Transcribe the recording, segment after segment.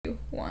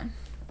1.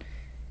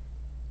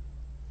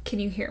 Can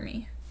you hear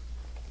me?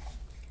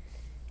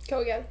 Go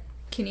again.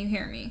 Can you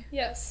hear me?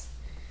 Yes.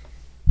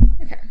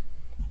 Okay.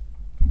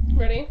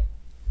 Ready?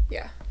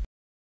 Yeah.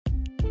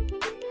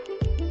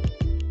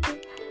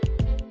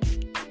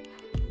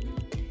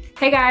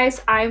 Hey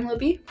guys, I'm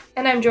Libby.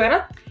 And I'm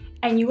Joanna.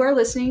 And you are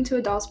listening to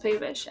Adults Play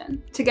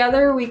Mission.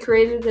 Together, we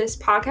created this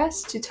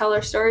podcast to tell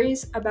our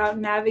stories about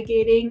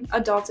navigating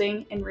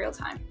adulting in real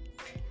time.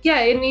 Yeah,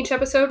 in each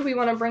episode, we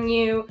want to bring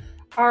you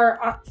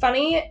our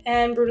funny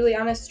and brutally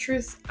honest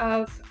truth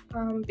of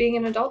being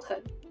in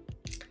adulthood.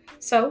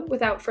 So,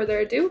 without further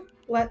ado,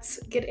 let's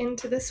get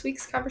into this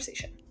week's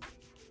conversation.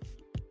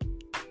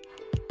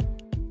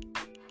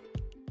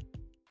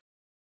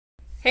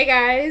 Hey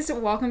guys,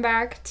 welcome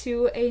back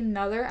to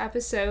another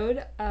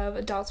episode of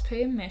Adults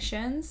Play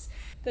Missions.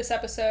 This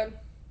episode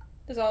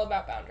is all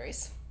about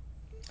boundaries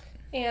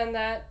and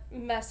that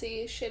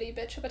messy, shitty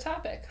bitch of a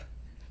topic.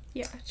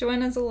 Yeah,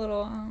 Joanna's a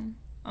little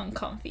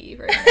uncomfy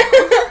right now.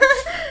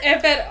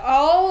 If at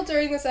all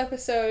during this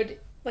episode,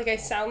 I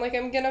sound like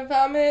I'm gonna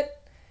vomit,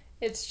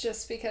 it's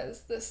just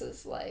because this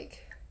is,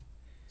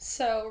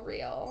 so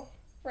real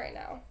right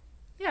now.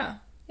 Yeah.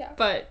 Yeah.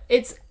 But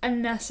it's a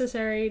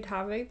necessary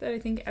topic that I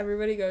think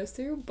everybody goes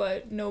through,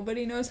 but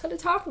nobody knows how to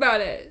talk about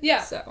it.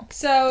 Yeah.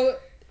 So,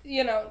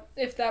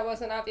 if that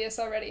wasn't obvious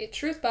already,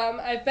 truth bomb,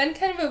 I've been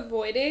kind of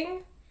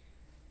avoiding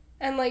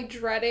and,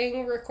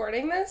 dreading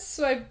recording this,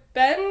 so I've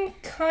been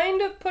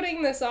kind of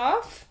putting this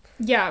off.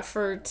 Yeah,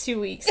 for 2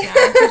 weeks now,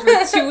 because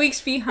we're 2 weeks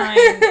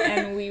behind,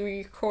 and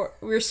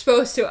we're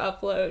supposed to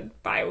upload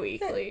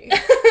bi-weekly.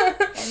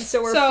 And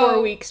so we're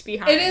 4 weeks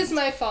behind. It is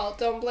my fault.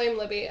 Don't blame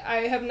Libby.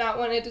 I have not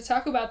wanted to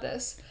talk about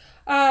this.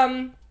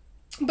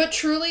 But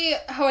truly,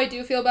 how I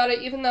do feel about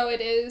it, even though it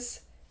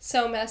is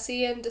so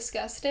messy and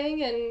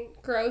disgusting and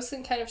gross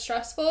and kind of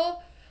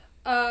stressful,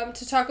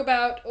 to talk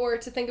about or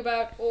to think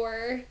about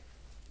or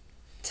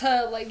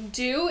to,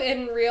 do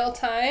in real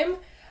time,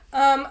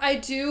 I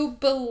do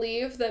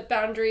believe that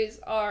boundaries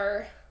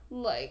are,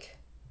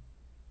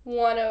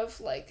 one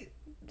of,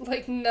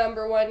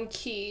 number one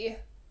key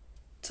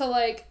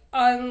to,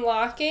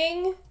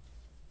 unlocking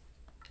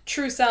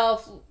true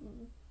self,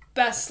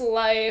 best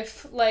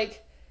life.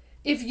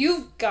 If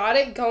you've got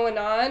it going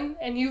on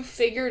and you've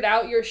figured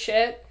out your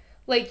shit,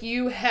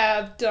 you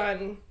have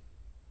done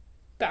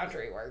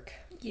boundary work.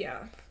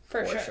 Yeah,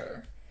 for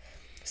sure.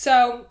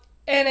 So,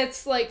 and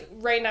it's,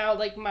 right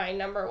now, my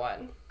number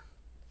one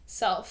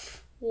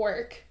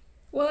self-work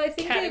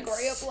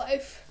category of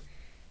life.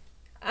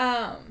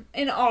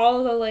 In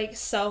all the,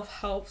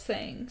 self-help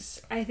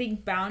things, I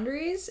think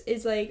boundaries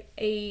is,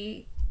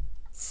 a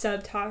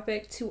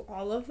subtopic to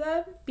all of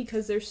them,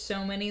 because there's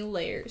so many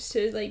layers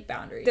to,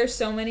 boundaries. There's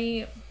so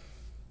many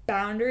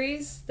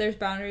boundaries. There's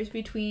boundaries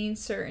between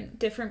certain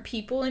different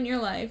people in your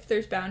life.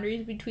 There's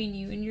boundaries between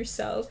you and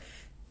yourself.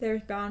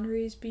 There's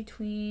boundaries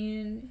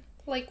between...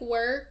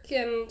 work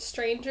and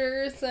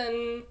strangers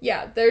and...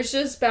 Yeah, there's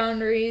just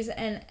boundaries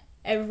in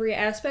every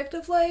aspect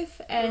of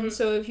life. And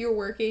so if you're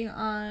working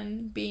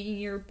on being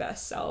your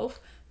best self,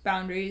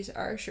 boundaries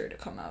are sure to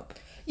come up.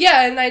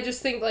 Yeah, and I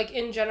just think,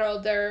 in general,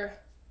 they're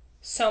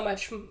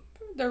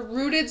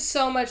rooted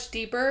so much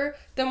deeper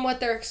than what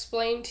they're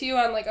explained to you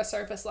on, a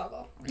surface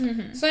level.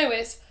 Mm-hmm. So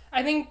anyways,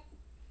 I think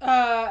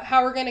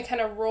how we're going to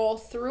kind of roll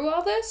through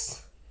all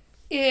this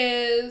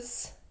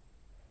is...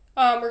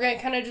 we're going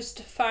to kind of just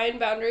define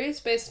boundaries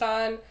based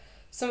on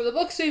some of the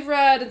books we've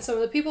read and some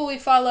of the people we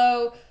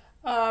follow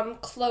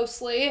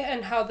closely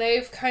and how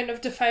they've kind of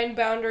defined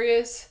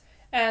boundaries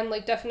and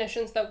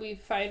definitions that we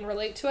find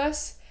relate to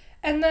us.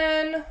 And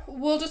then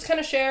we'll just kind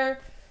of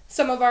share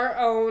some of our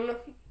own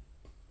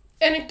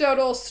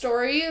anecdotal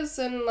stories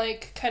and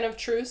kind of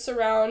truths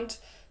around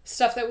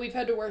stuff that we've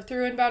had to work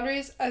through in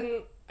boundaries.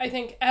 And I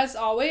think, as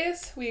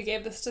always, we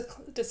gave this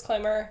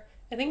disclaimer,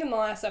 I think, in the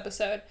last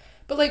episode.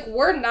 But,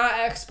 we're not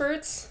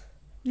experts.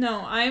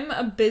 No, I'm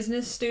a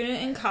business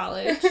student in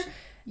college.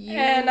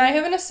 And I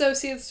have an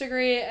associate's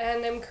degree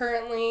and am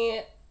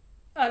currently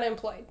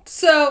unemployed.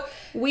 So...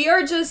 we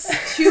are just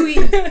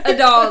two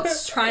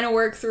adults trying to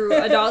work through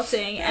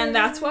adulting, and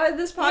that's why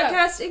this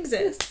podcast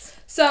exists.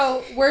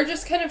 So, we're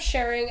just kind of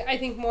sharing, I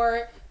think,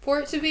 more for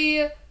it to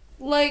be,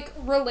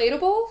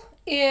 relatable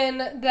in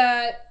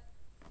that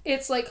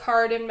it's,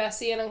 hard and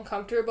messy and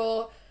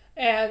uncomfortable.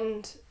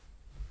 And,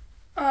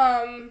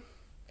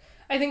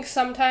 I think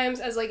sometimes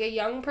as, a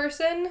young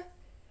person,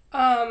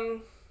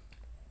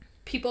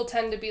 people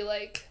tend to be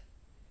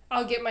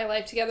I'll get my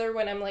life together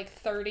when I'm,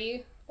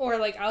 30,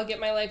 or, I'll get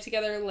my life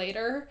together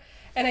later.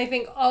 And I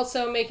think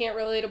also making it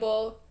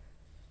relatable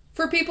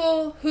for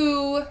people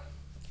who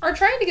are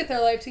trying to get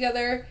their life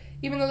together,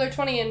 even though they're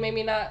 20 and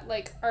maybe not,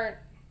 aren't,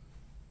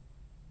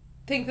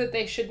 think that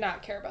they should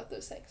not care about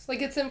those things.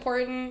 It's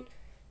important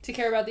to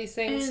care about these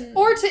things,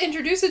 or to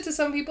introduce it to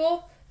some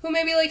people who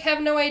maybe,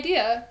 have no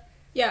idea.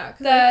 Yeah,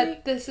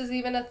 that this is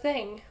even a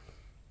thing.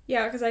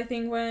 Yeah, because I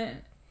think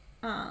when,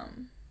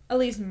 at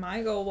least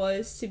my goal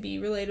was to be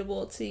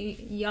relatable to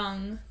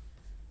young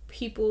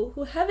people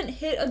who haven't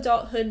hit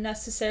adulthood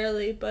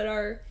necessarily, but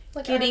are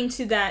Like getting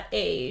to that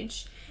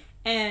age.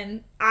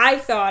 And I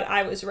thought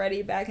I was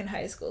ready back in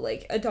high school.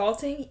 Like,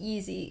 adulting,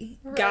 easy.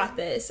 Right. Got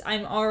this.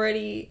 I'm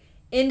already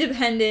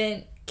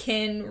independent,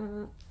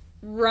 can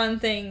run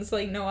things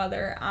like no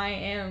other. I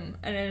am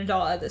an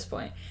adult at this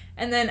point.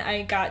 And then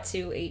I got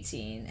to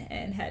 18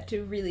 and had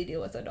to really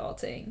deal with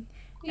adulting.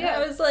 Yeah.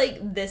 And I was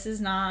like, this is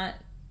not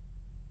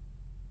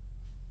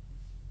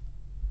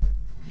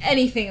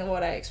anything of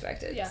what I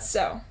expected. Yeah.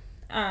 So,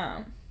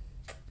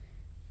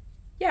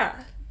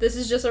 yeah, this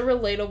is just a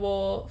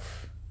relatable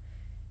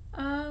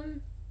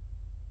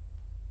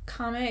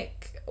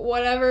comic,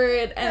 whatever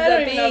it ends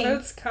up being. I don't know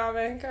that's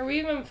comic. Are we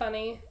even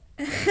funny?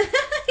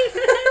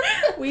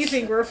 We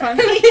think we're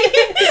funny.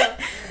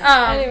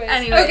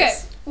 Anyways. Okay,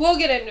 we'll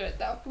get into it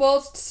though.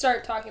 We'll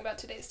start talking about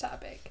today's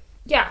topic.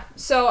 Yeah,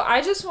 so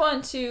I just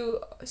want to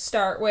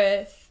start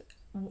with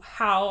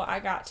how I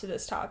got to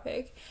this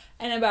topic.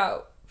 And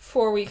about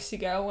 4 weeks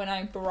ago, when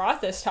I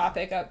brought this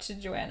topic up to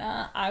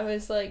Joanna, I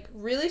was like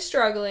really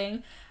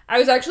struggling. I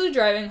was actually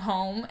driving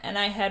home and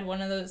I had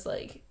one of those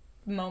like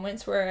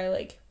moments where I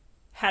like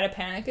had a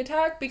panic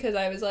attack because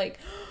I was like,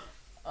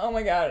 oh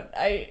my god,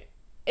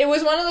 it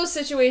was one of those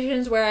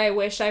situations where I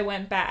wish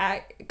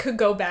I could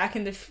go back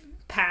in the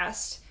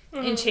past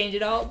and change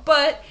it all.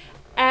 But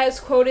as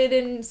quoted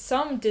in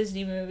some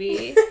Disney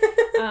movie,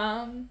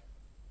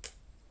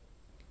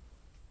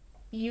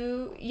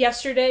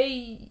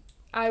 yesterday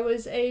I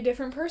was a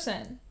different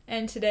person,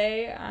 and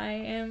today I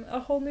am a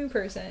whole new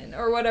person,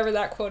 or whatever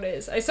that quote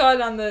is. I saw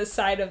it on the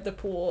side of the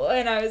pool,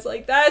 and I was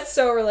like, that's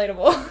so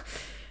relatable.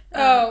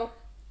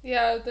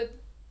 Yeah,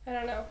 I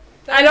don't know.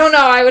 I don't know.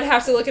 I would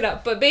have to look it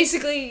up. But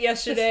basically,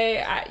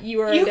 yesterday, you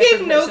were a different person. You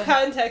gave no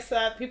context to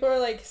that. People were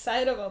like,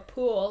 side of a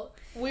pool.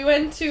 We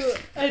went to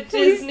a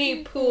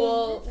Disney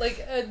pool,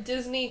 like a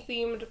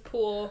Disney-themed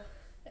pool,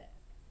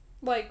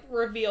 like,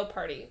 reveal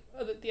party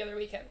the other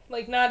weekend.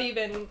 Like, not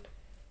even...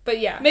 But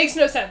yeah. Makes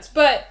no sense.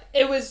 But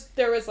there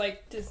was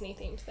like,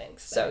 Disney-themed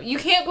things. So you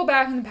can't go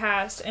back in the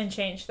past and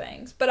change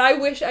things. But I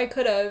wish I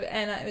could have.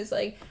 And I was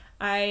like,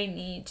 I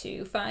need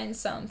to find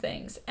some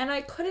things. And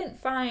I couldn't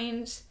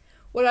find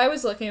what I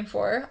was looking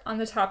for on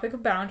the topic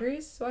of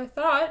boundaries. So I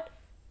thought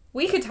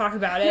we could talk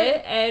about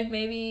it and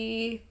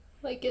maybe...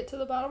 Like, get to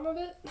the bottom of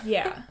it?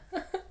 Yeah.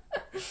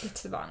 Get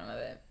to the bottom of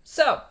it.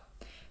 So,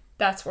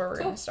 that's where we're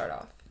going to start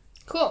off.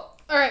 Cool.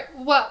 All right.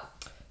 Well,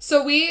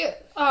 so we,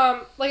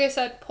 like I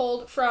said,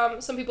 pulled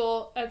from some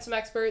people and some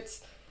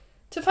experts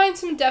to find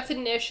some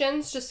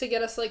definitions just to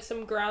get us, like,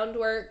 some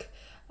groundwork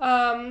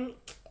on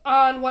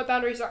what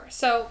boundaries are.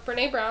 So,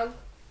 Brené Brown,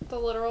 the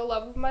literal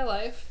love of my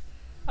life.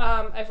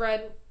 I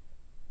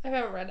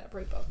haven't read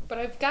every book, but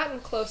I've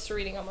gotten close to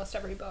reading almost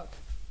every book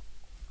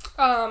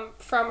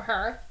from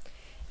her.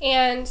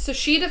 And so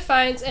she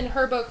defines in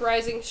her book,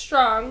 Rising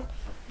Strong,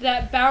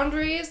 that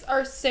boundaries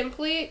are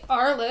simply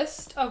our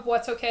list of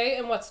what's okay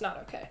and what's not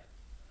okay,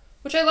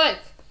 which I like.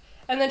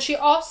 And then she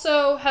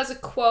also has a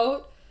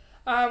quote,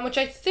 which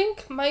I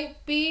think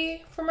might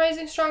be from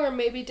Rising Strong or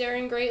maybe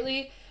Daring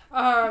Greatly.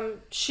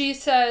 She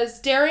says,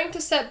 daring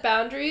to set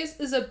boundaries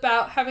is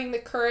about having the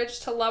courage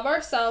to love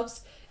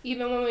ourselves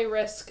even when we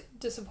risk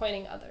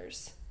disappointing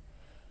others.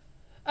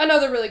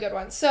 Another really good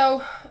one.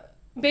 So...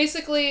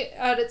 basically,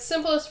 at its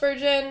simplest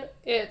version,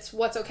 it's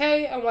what's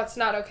okay and what's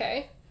not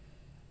okay.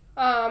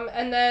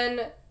 And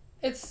then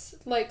it's,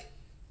 like,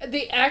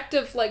 the act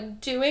of, like,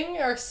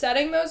 doing or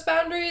setting those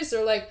boundaries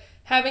or, like,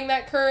 having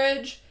that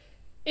courage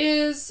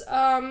is,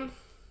 to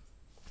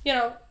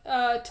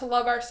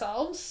love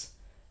ourselves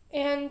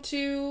and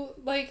to,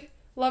 like,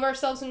 love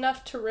ourselves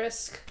enough to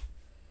risk,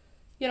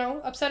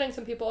 upsetting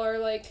some people or,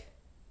 like,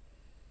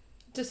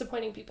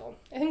 disappointing people.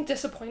 I think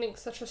disappointing is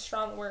such a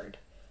strong word,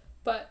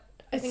 but...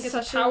 I think it's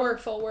a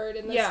powerful word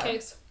in this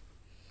case.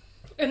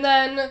 And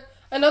then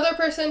another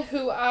person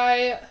who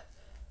I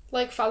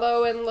like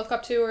follow and look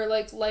up to or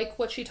like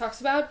what she talks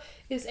about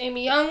is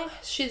Amy Young.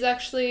 She's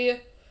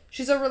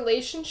a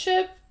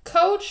relationship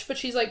coach, but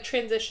she's like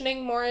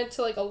transitioning more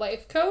into like a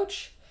life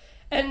coach.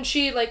 And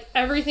she like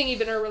everything,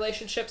 even her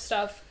relationship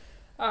stuff,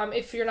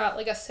 if you're not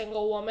like a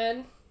single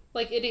woman,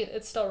 like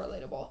it's still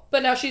relatable.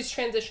 But now she's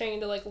transitioning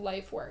into like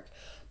life work.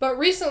 But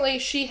recently,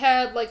 she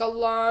had, like, a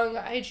long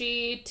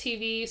IG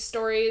TV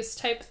stories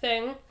type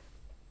thing.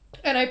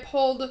 And I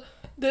pulled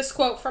this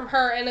quote from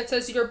her, and it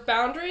says, your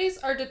boundaries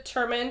are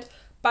determined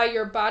by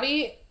your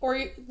body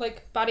or,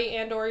 like, body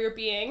and or your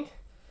being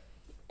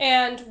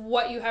and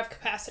what you have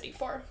capacity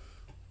for.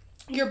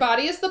 Your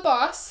body is the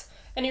boss,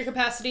 and your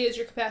capacity is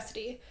your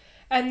capacity.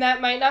 And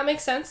that might not make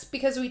sense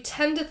because we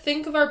tend to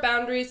think of our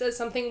boundaries as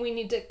something we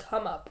need to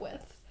come up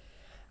with.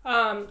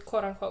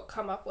 Quote, unquote,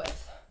 come up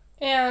with.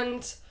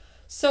 And...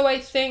 so I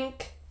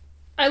think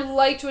I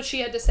liked what she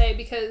had to say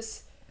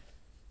because,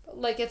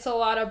 like, it's a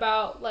lot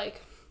about,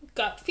 like,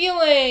 gut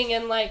feeling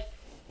and, like,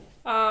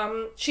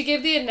 she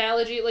gave the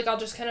analogy, like, I'll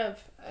just kind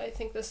of, I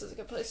think this is a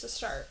good place to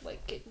start,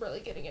 like,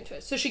 really getting into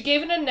it. So she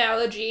gave an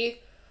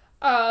analogy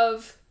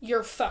of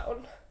your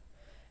phone.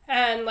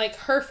 And, like,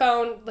 her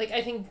phone, like,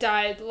 I think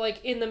died,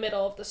 like, in the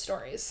middle of the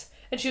stories.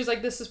 And she was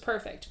like, this is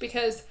perfect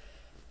because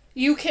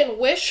you can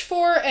wish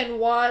for and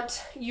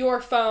want your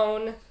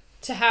phone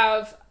to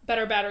have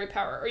better battery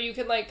power. Or you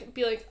can, like,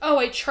 be like, oh,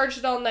 I charged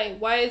it all night.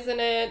 Why isn't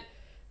it,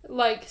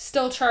 like,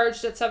 still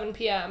charged at 7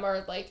 p.m.?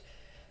 Or, like,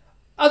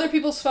 other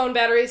people's phone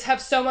batteries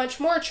have so much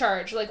more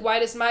charge. Like, why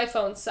does my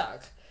phone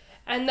suck?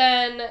 And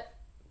then,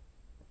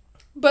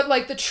 but,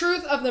 like, the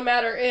truth of the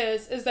matter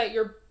is that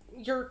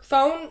your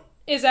phone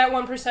is at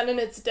 1% and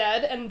it's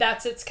dead, and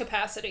that's its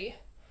capacity.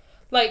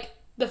 Like,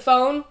 the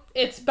phone,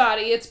 its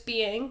body, its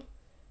being,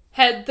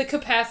 had the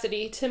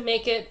capacity to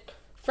make it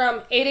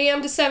from 8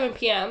 a.m. to 7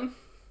 p.m.,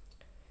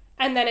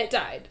 and then it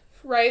died,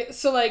 right?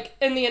 So, like,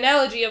 in the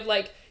analogy of,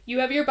 like, you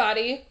have your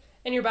body,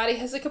 and your body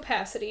has a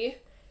capacity,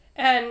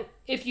 and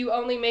if you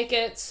only make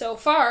it so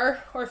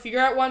far, or if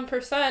you're at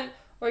 1%,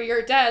 or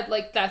you're dead,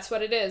 like, that's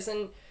what it is.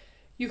 And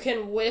you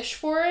can wish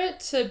for it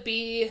to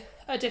be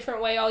a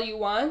different way all you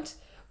want,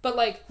 but,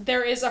 like,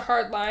 there is a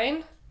hard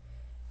line,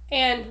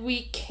 and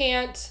we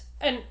can't,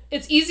 and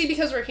it's easy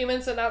because we're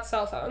humans and not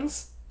cell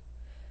phones,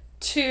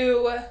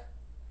 to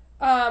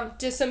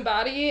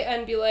disembody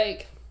and be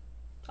like,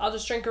 I'll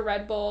just drink a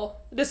Red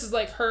Bull. This is,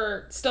 like,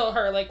 still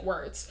her, like,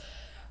 words.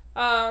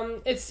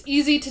 It's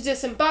easy to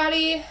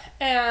disembody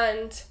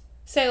and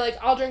say, like,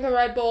 I'll drink a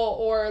Red Bull,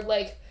 or,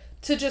 like,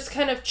 to just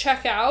kind of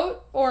check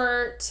out,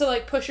 or to,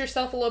 like, push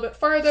yourself a little bit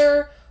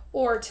farther,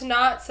 or to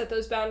not set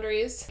those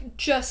boundaries.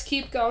 Just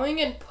keep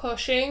going and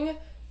pushing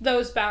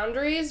those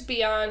boundaries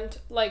beyond,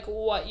 like,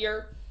 what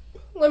your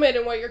limit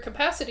and what your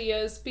capacity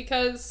is,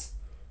 because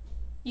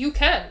you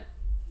can,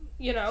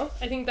 you know?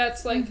 I think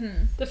that's, like,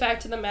 the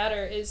fact of the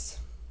matter is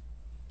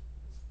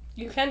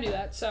you can do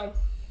that, so.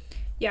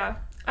 Yeah.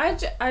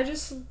 I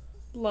just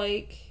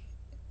like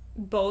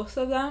both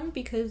of them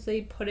because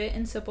they put it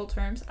in simple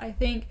terms. I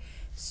think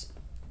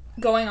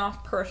going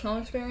off personal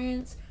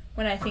experience,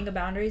 when I think of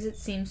boundaries, it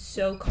seems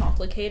so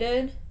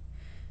complicated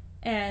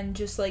and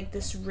just, like,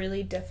 this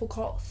really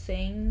difficult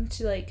thing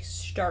to, like,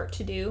 start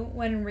to do,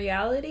 when in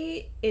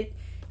reality,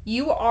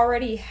 you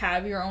already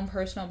have your own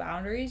personal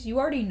boundaries. You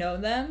already know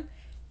them.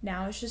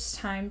 Now it's just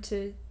time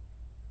to,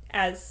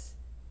 as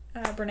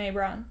Brene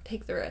Brown,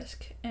 take the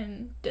risk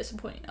and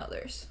disappointing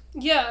others.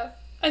 Yeah.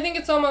 I think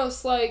it's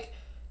almost like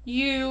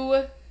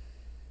you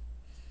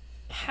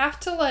have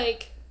to,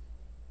 like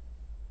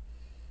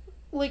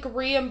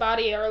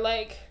re-embody, or,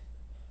 like,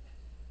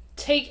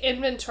 take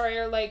inventory,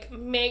 or, like,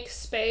 make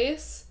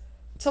space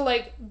to,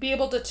 like, be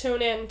able to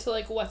tune in to,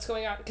 like, what's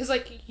going on. Because,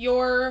 like,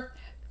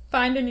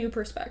 find a new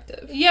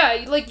perspective.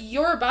 Yeah, like,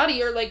 your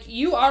body, or, like,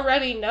 you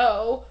already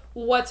know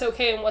what's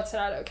okay and what's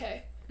not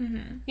okay.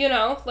 Mm-hmm. You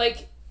know?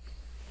 Like,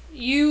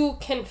 you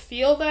can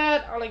feel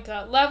that on a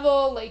gut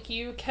level. Like,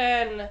 you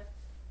can,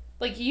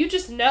 like, you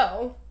just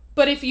know.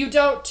 But if you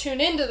don't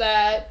tune into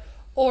that,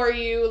 or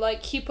you,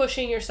 like, keep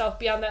pushing yourself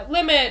beyond that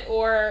limit,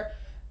 or,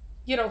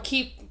 you know,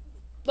 keep,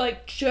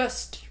 like,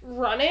 just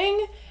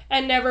running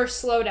and never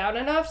slow down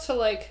enough to,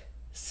 like,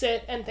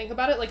 sit and think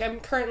about it. Like, I'm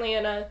currently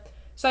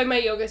so I have my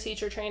yoga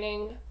teacher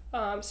training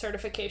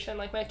certification,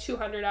 like, my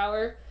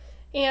 200-hour,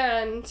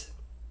 and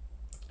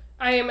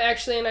I am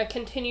actually in a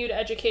continued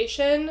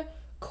education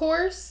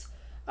course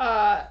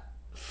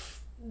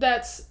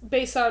that's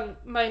based on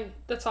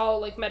that's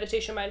all, like,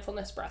 meditation,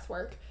 mindfulness, breath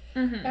work.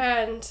 Mm-hmm.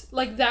 And,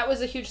 like, that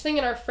was a huge thing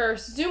in our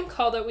first Zoom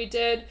call that we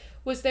did,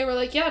 was they were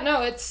like, yeah,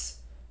 no, it's,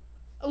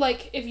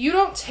 like, if you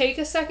don't take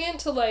a second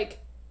to, like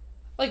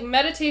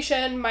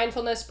meditation,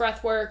 mindfulness,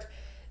 breath work,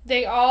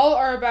 they all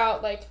are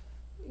about, like,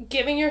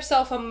 giving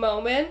yourself a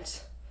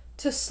moment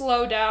to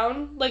slow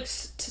down, like,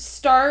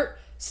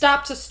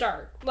 stop to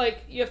start.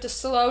 Like, you have to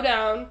slow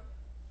down.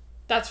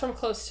 That's from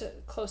Close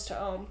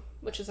to Om,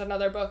 which is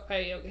another book by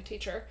a yoga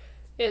teacher,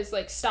 is,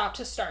 like, stop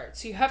to start.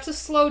 So you have to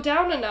slow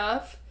down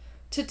enough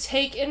to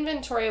take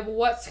inventory of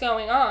what's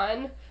going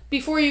on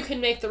before you can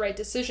make the right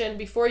decision,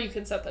 before you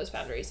can set those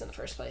boundaries in the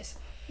first place.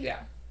 Yeah.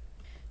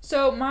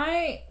 So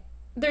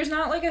there's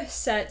not, like, a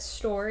set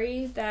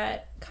story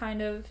that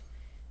kind of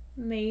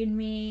made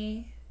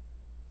me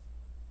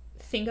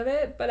think of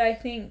it, but I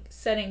think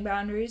setting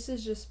boundaries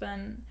has just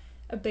been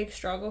a big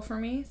struggle for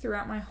me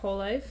throughout my whole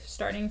life,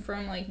 starting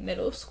from, like,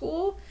 middle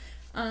school,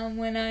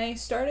 when I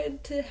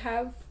started to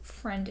have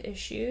friend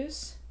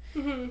issues.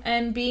 Mm-hmm.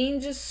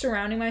 And just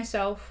surrounding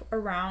myself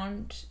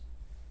around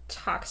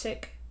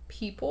toxic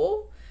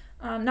people.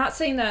 Not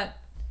saying that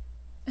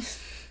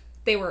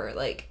they were,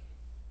 like,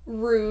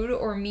 rude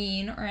or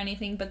mean or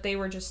anything, but they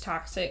were just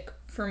toxic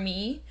for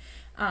me.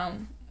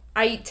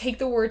 I take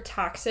the word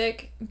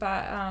toxic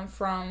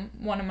from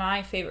one of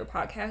my favorite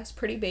podcasts,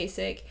 Pretty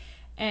Basic,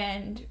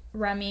 and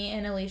Remy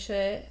and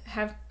Alicia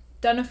have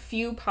done a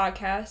few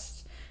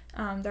podcasts.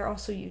 They're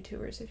also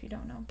YouTubers, if you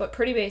don't know. But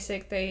Pretty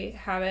Basic, they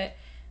have it.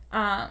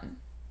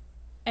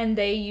 And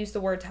they use the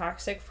word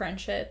toxic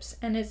friendships.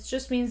 And it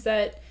just means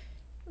that,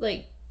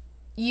 like,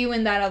 you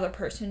and that other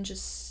person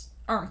just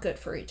aren't good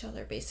for each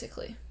other,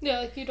 basically. Yeah,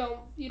 like, you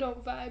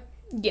don't vibe.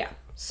 Yeah.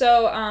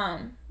 So,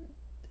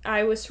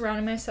 I was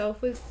surrounding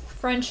myself with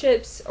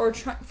friendships, or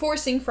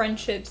forcing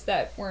friendships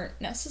that weren't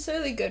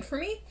necessarily good for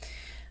me.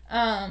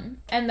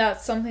 And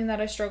that's something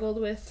that I struggled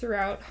with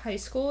throughout high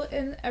school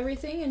and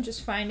everything, and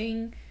just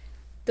finding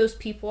those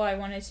people I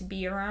wanted to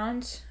be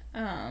around.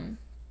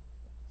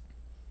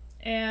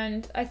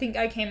 And I think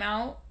I came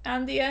out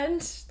at the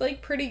end,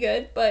 like, pretty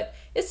good, but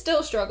it's still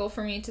a struggle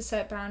for me to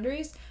set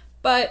boundaries.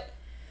 But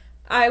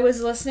I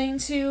was listening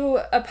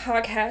to a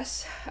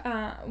podcast,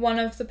 one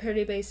of the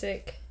Pretty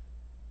Basic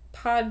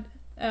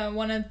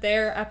one of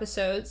their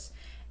episodes,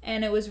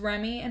 and it was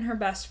Remy and her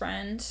best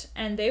friend,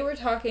 and they were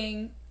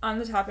talking on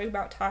the topic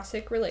about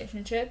toxic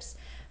relationships,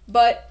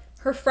 but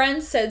her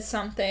friend said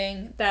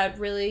something that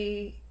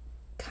really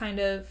kind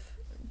of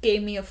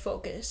gave me a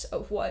focus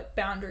of what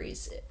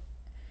boundaries,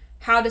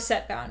 how to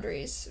set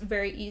boundaries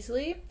very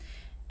easily.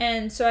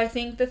 And so I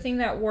think the thing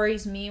that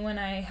worries me when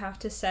I have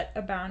to set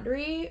a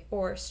boundary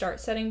or start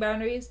setting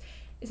boundaries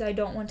is I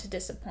don't want to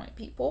disappoint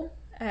people,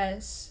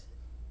 as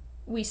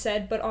we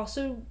said, but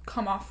also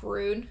come off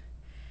rude.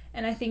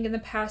 And I think in the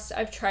past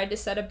I've tried to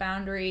set a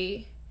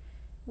boundary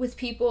with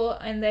people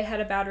and they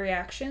had a bad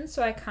reaction,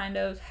 so I kind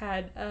of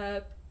had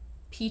a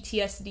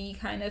PTSD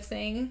kind of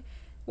thing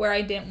where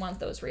I didn't want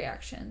those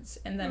reactions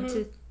and them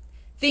to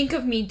think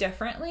of me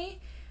differently.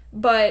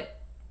 But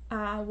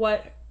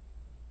what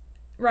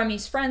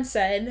Remy's friend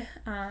said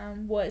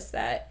was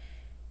that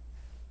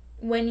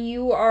when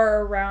you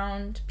are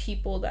around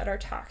people that are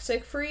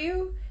toxic for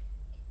you,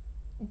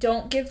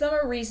 don't give them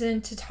a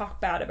reason to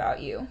talk bad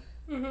about you.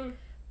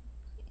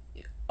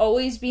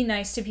 Always be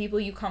nice to people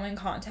you come in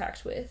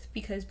contact with,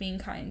 because being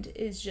kind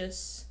is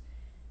just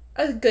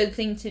a good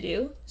thing to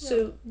do.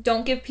 So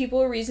don't give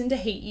people a reason to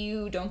hate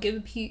you. Don't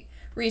give a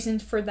reason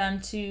for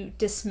them to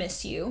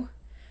dismiss you.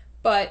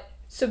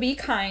 So be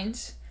kind,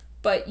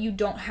 but you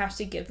don't have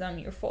to give them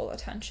your full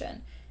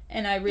attention.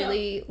 And I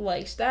really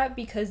liked that,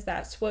 because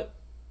that's what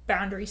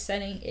boundary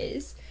setting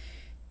is.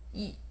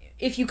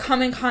 If you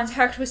come in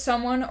contact with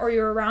someone or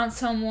you're around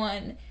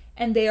someone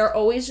and they are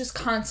always just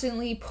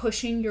constantly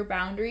pushing your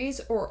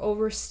boundaries or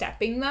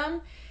overstepping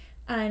them,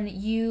 and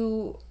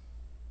you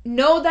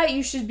know that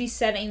you should be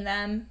setting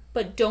them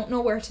but don't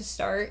know where to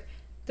start,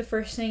 the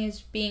first thing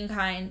is being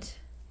kind,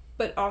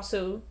 but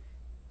also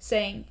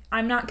saying,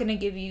 I'm not going to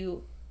give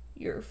you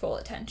your full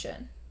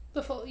attention.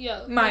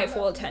 My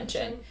full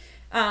attention.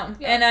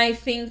 And I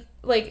think,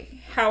 like,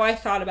 how I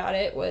thought about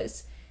it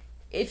was,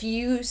 if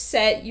you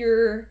set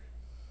your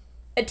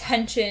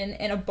attention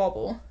in a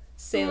bubble,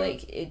 say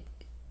like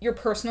your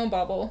personal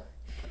bubble,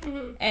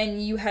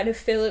 and you had to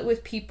fill it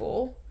with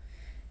people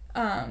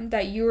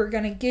that you were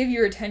going to give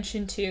your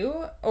attention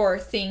to, or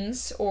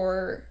things,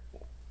 or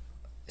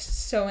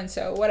so and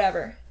so,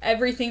 whatever,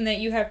 everything that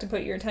you have to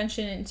put your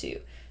attention into,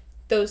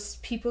 those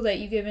people that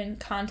you give in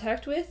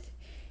contact with,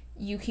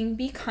 you can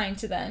be kind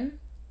to them,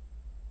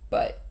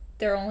 but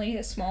they're only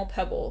a small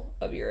pebble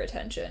of your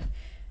attention.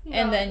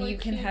 And then you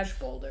can have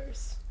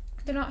boulders.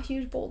 They're not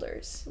huge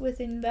boulders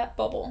within that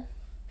bubble.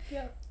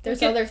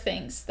 There's other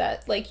things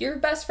that, like, your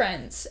best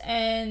friends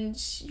and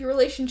your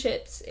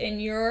relationships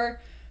and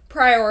your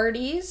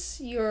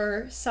priorities,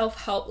 your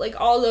self-help, like,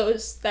 all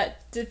those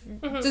that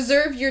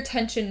deserve your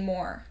attention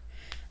more.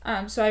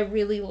 So I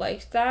really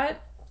liked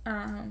that,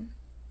 and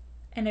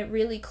it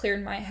really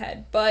cleared my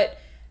head. But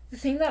the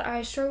thing that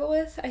I struggle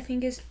with, I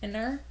think, is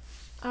inner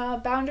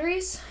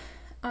boundaries.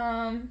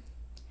 And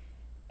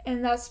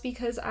that's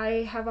because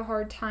I have a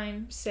hard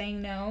time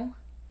saying no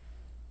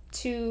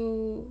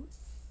to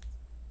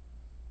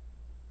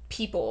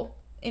people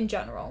in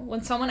general.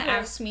 When someone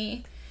asks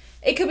me,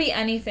 it could be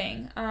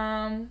anything.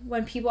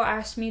 When people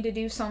ask me to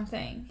do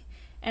something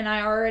and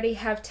I already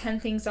have 10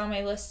 things on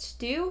my list to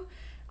do,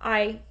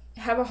 I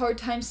have a hard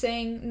time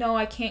saying, no,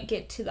 I can't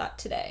get to that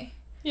today.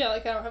 Yeah,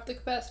 like, I don't have the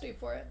capacity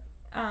for it.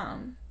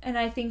 And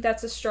I think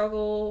that's a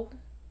struggle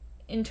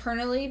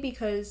internally,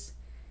 because,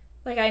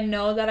 like, I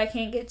know that I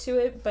can't get to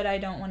it, but I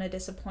don't want to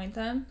disappoint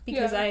them,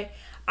 because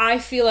I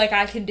feel like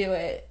I can do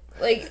it.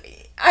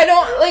 Like, I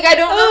don't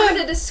know how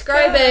to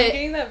describe it. I'm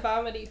getting that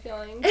vomity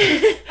feeling.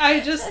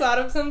 I just thought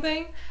of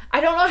something. I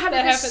don't know how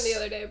that happened the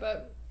other day,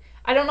 but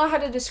I don't know how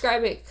to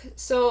describe it.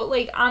 So,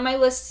 like, on my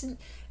list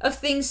of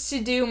things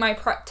to do, my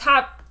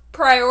top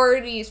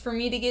priorities for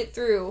me to get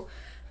through,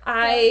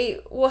 I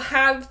will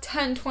have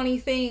 10, 20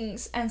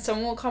 things, and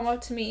someone will come up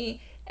to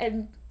me,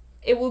 and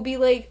it will be,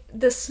 like,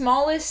 the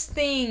smallest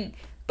thing,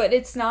 but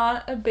it's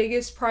not a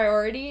biggest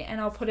priority, and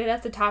I'll put it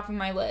at the top of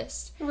my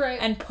list. Right.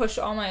 And push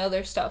all my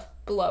other stuff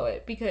below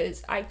it,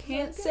 because I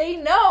can't say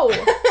no.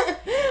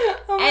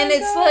 And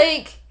it's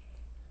like,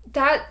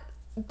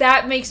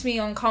 that makes me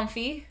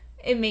uncomfy.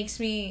 It makes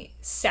me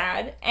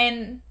sad.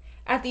 And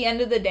at the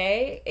end of the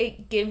day,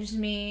 it gives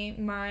me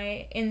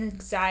my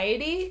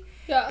anxiety.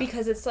 Yeah.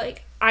 Because it's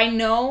like, I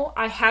know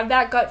I have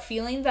that gut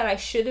feeling that I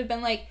should have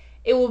been like,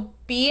 it will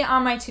be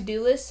on my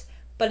to-do list,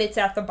 but it's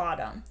at the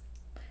bottom.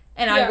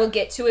 And I will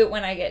get to it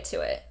when I get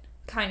to it,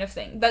 kind of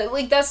thing. But,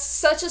 like, that's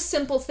such a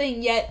simple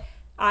thing, yet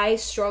I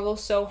struggle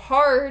so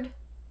hard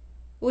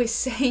with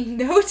saying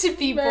no to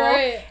people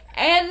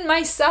and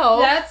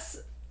myself.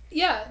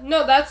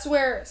 That's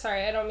where,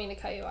 sorry, I don't mean to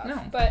cut you off. No.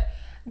 But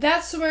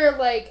that's where,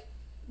 like,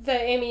 the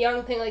Amy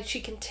Young thing, like,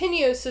 she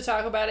continues to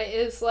talk about it,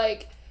 is,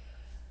 like,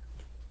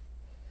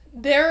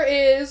 there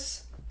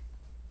is,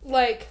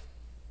 like,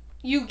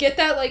 you get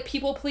that, like,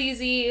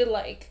 people-pleasy,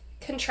 like,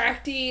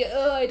 contracty,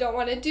 I don't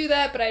want to do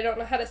that, but I don't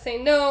know how to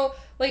say no,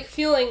 like,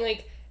 feeling,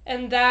 like,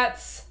 and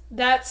that's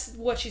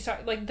what she's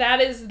talking, like,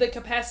 that is the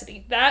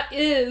capacity. That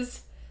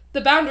is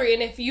the boundary,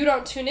 and if you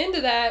don't tune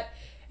into that,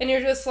 and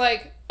you're just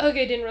like,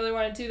 okay, didn't really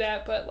want to do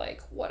that, but,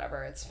 like,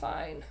 whatever, it's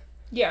fine.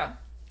 Yeah.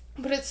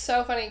 But it's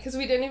so funny, because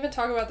we didn't even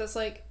talk about this,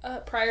 like,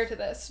 prior to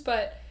this,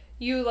 but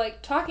you,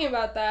 like, talking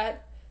about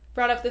that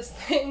brought up this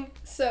thing.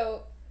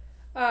 So,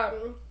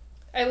 I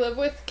live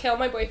with Kale,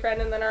 my boyfriend,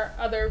 and then our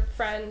other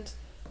friend,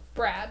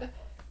 Brad.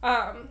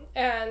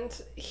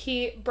 And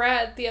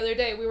Brad, the other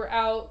day, we were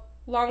out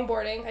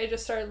longboarding. I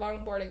just started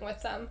longboarding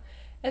with them.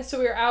 And so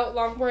we were out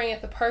longboarding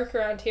at the park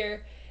around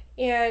here,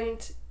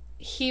 and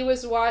he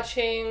was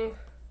watching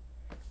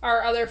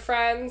our other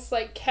friends,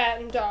 like,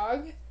 cat and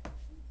dog.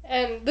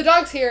 And the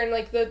dog's here, and,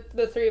 like,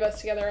 the three of us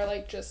together are,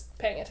 like, just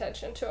paying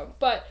attention to him.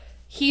 But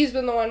he's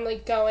been the one,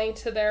 like, going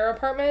to their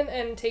apartment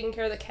and taking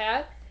care of the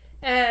cat.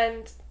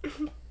 And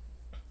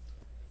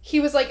he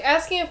was, like,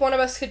 asking if one of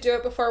us could do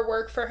it before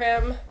work for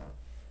him.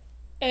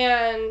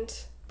 And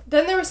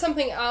then there was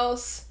something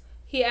else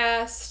he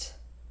asked.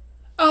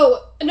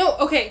 Oh, no,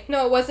 okay,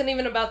 no, it wasn't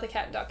even about the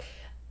cat and dog.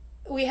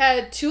 We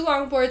had 2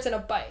 longboards and a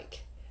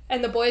bike.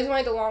 And the boys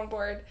wanted to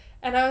longboard.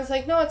 And I was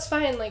like, no, it's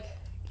fine, like...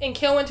 And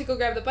Kale went to go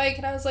grab the bike,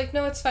 and I was like,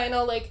 no, it's fine,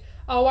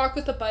 I'll walk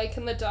with the bike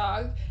and the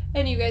dog,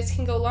 and you guys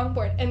can go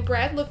longboard. And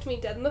Brad looked me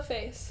dead in the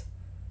face.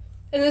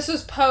 And this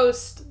was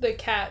post the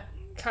cat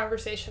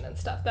conversation and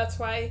stuff. That's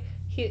why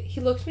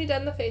he looked me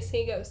dead in the face, and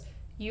he goes,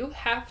 you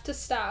have to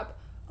stop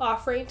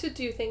offering to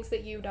do things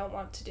that you don't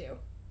want to do.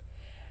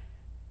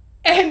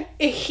 And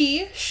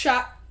he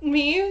shot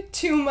me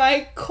to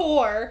my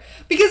core.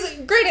 Because,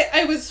 granted,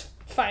 I was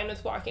fine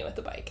with walking with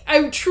the bike.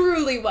 I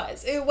truly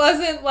was. It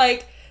wasn't,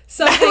 like...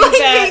 something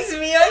that makes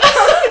me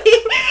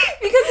uncomfortable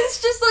because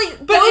it's just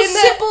like those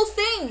simple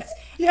things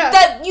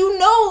that you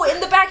know in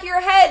the back of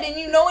your head and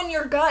you know in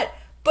your gut,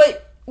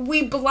 but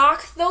we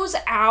block those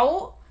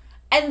out,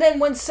 and then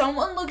when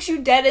someone looks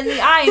you dead in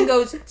the eye and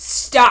goes,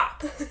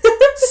 stop doing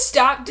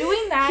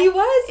that,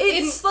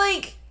 it's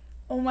like,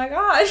 oh my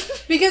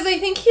gosh. Because I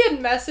think he had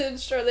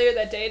messaged earlier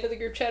that day into the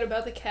group chat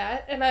about the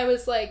cat, and I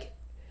was like,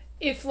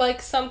 if,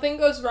 like, something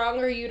goes wrong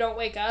or you don't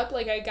wake up,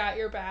 like, I got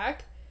your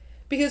back.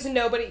 Because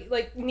nobody,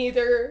 like,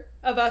 neither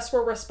of us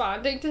were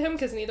responding to him,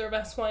 because neither of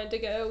us wanted to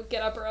go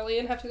get up early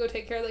and have to go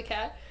take care of the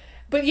cat.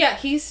 But yeah,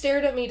 he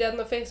stared at me dead in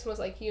the face and was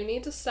like, you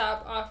need to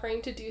stop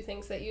offering to do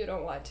things that you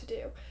don't want to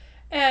do.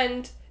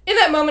 And in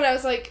that moment, I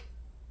was like,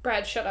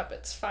 Brad, shut up,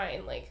 it's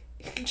fine. Like,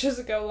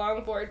 just go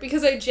longboard.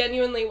 Because I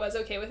genuinely was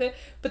okay with it.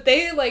 But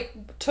they,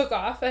 like, took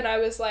off, and I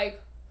was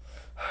like...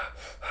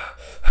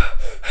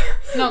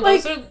 No,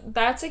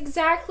 that's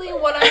exactly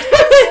what I'm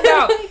talking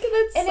about. Like,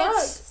 that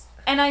sucks.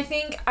 And I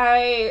think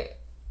I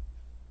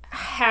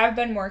have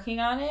been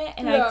working on it,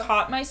 and I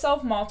caught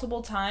myself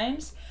multiple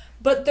times,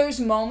 but there's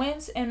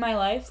moments in my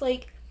life,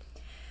 like,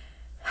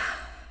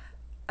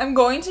 I'm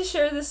going to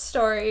share this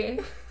story,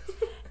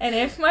 and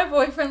if my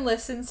boyfriend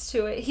listens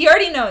to it, he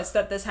already knows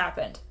that this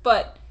happened,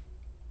 but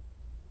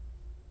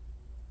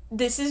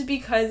this is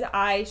because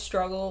I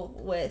struggle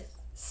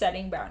with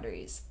setting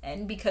boundaries,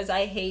 and because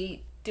I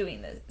hate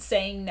doing this,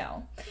 saying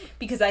no,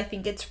 because I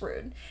think it's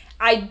rude.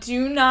 I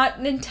do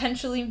not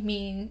intentionally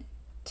mean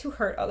to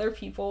hurt other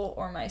people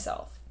or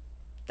myself.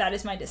 That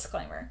is my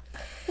disclaimer.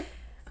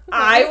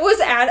 I was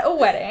at a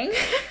wedding.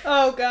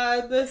 Oh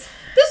god, this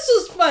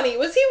was funny.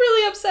 Was he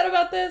really upset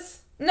about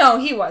this? No,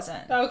 he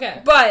wasn't.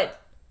 Okay. But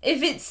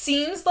if it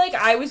seems like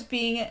I was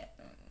being...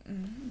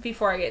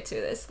 Before I get to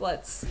this,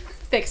 let's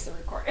fix the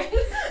recording.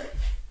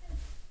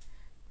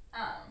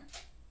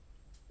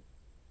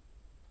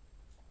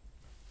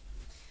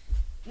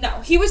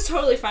 No, he was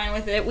totally fine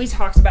with it. We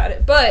talked about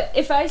it. But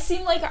if I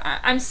seem like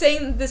I'm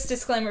saying this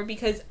disclaimer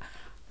because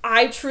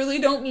I truly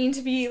don't mean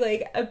to be,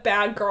 like, a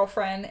bad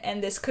girlfriend,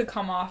 and this could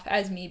come off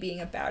as me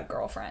being a bad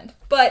girlfriend.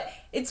 But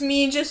it's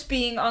me just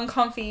being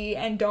uncomfy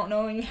and don't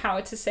knowing how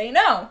to say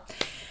no.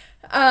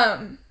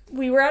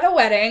 We were at a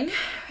wedding.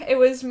 It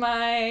was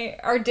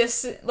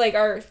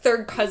our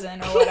third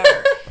cousin or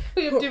whatever.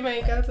 We have too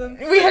many cousins.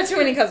 We have too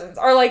many cousins.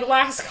 Our, like,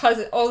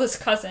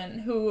 oldest cousin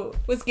who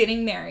was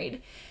getting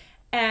married.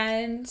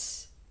 And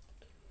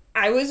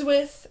I was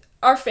with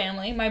our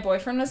family. My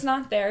boyfriend was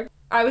not there.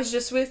 I was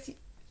just with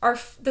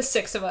the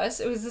 6 of us.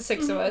 It was the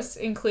 6 of us,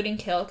 including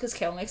Kale, because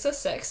Kale makes us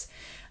 6.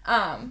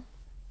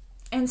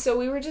 And so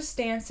we were just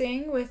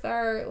dancing with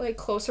our, like,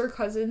 closer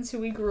cousins who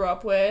we grew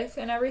up with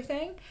and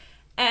everything.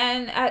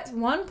 And at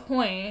one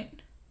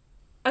point,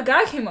 a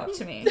guy came up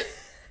to me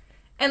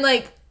and,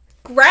 like,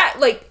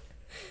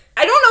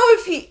 I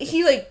don't know if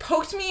he like,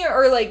 poked me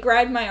or, like,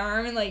 grabbed my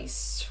arm and, like,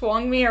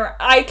 swung me, or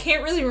I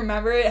can't really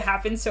remember. It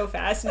happened so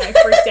fast and I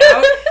freaked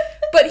out.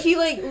 But he,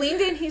 like,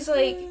 leaned in. He's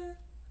like,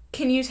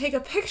 can you take a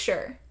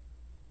picture?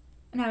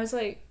 And I was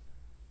like,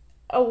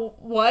 oh,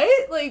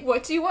 what? Like,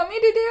 what do you want me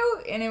to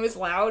do? And it was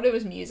loud. It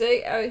was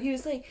music. He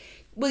was like,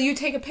 will you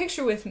take a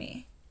picture with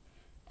me?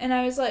 And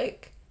I was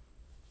like,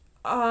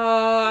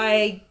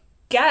 I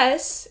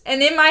guess.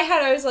 And in my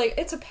head, I was like,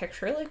 it's a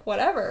picture. Like,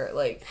 whatever.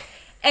 Like,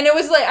 and it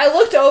was like, I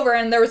looked over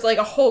and there was like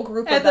a whole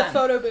group of them. At the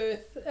photo booth.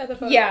 At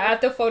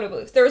the photo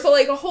booth. There was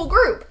like a whole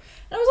group.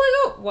 And I was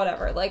like, oh,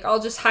 whatever. Like,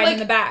 I'll just hide in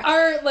the back.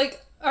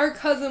 Our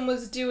cousin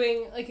was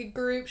doing like a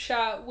group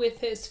shot with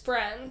his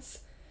friends.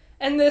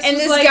 And this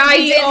like, guy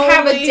didn't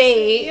have a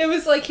date. It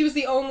was like he was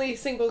the only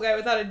single guy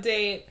without a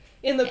date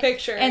in the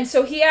picture. And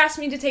so he asked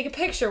me to take a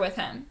picture with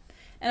him.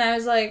 And I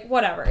was like,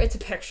 whatever, it's a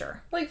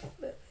picture. Like,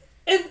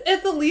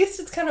 at the least,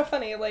 it's kind of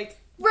funny. Like,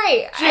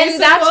 right. Jason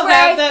and that's will where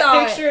have I that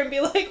thought, picture and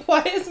be like,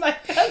 why is my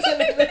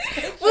cousin in this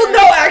picture? Well,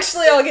 no,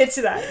 actually, I'll get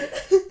to that.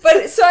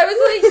 But, so I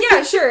was like,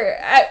 yeah, sure.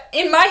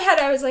 In my head,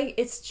 I was like,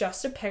 it's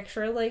just a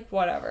picture, like,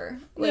 whatever.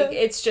 Like,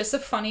 it's just a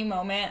funny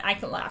moment. I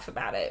can laugh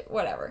about it,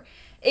 whatever.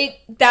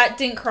 That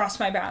didn't cross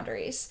my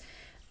boundaries.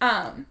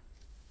 I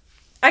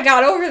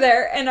got over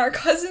there, and our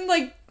cousin,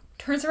 like,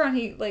 turns around,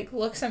 he, like,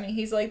 looks at me,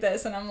 he's like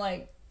this, and I'm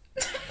like...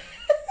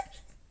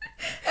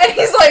 And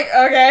he's like,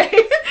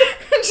 okay.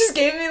 Just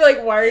gave me,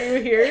 like, why are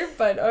you here?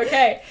 But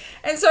okay.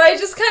 And so I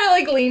just kind of,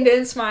 like, leaned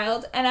in,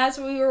 smiled, and as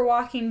we were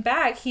walking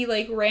back, he,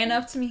 like, ran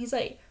up to me, he's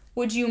like,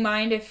 would you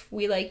mind if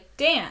we, like,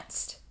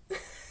 danced?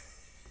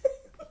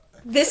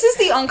 This is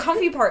the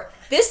uncomfy part.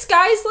 This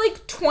guy's,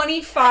 like,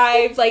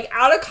 25, like,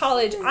 out of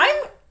college.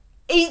 I'm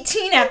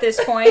 18 at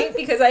this point,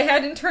 because I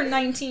hadn't turned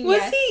 19 yet.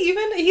 Was he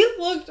even... He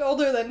looked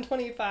older than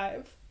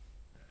 25.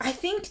 I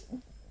think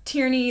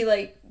Tierney,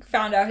 like,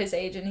 found out his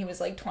age, and he was,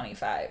 like,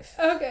 25.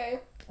 Okay.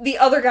 The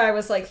other guy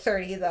was, like,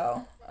 30,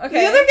 though.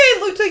 Okay. The other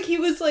guy looked like he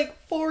was, like,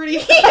 40.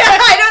 Yeah,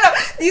 I don't know.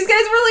 These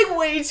guys were, like,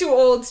 way too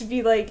old to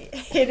be, like,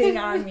 hitting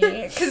on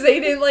me, because they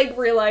didn't, like,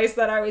 realize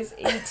that I was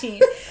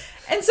 18.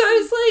 And so I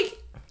was like...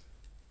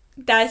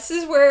 This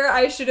is where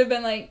I should have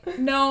been like,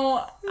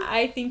 no,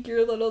 I think you're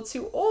a little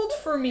too old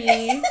for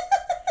me.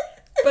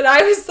 But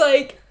I was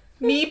like,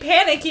 me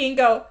panicking,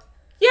 go,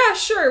 yeah,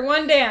 sure,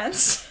 one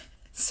dance.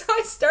 So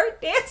I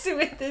start dancing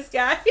with this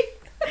guy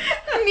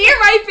near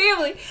my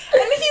family. And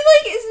he,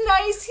 like, is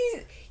nice.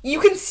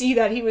 You can see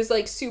that he was,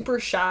 like, super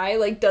shy,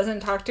 like, doesn't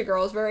talk to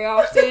girls very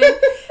often.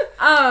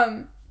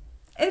 And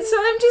so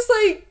I'm just,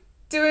 like,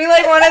 doing,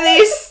 like, one of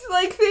these,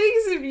 like,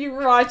 things. If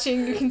you're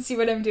watching, you can see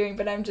what I'm doing,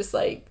 but I'm just,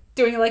 like,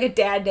 doing like a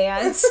dad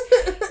dance.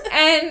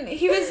 And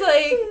he was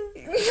like,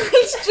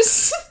 he's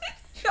just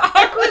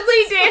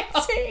awkwardly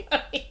dancing.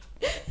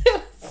 It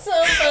was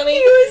so funny.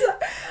 He was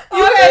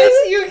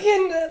you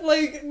can,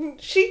 like,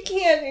 she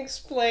can't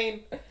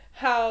explain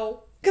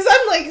how, because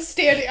I'm like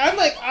standing, I'm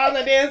like on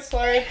the dance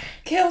floor, and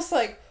Kale's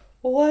like,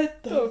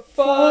 what the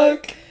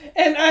fuck?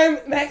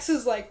 And Max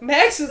is like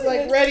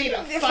ready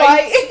to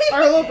fight.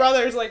 Our little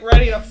brother's like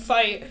ready to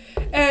fight.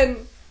 And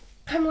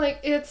I'm like,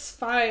 it's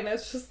fine.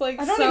 It's just like,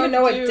 I don't even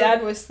know what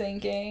Dad was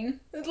thinking.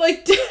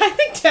 Like, I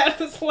think Dad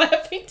was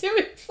laughing too.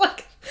 He's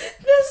like,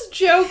 this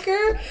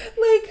Joker.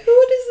 Like,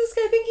 who does this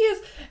guy think he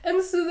is?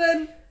 And so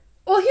then,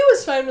 well, he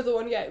was fine with the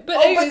one guy.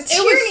 But anyways, it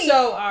was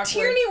so awkward.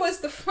 Tierney was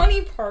the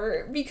funny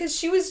part because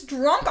she was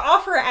drunk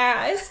off her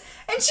ass.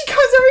 And she comes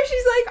over,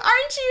 she's like,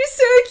 aren't you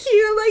so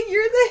cute? Like,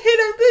 you're the hit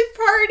of the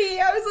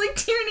party. I was like,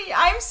 Tierney,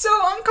 I'm so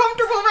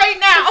uncomfortable right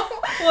now.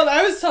 Well,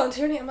 I was telling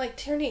Tierney, I'm like,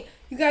 Tierney,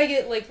 you gotta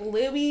get, like,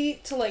 Libby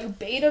to, like,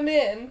 bait him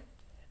in.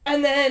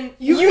 And then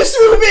you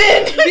swoop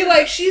in. Be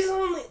like, she's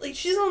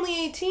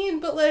only 18,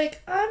 but,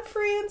 like, I'm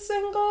free and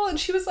single. And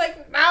she was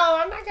like, no,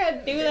 I'm not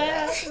gonna do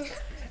that.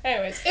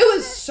 Anyways, it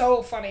was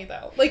so funny,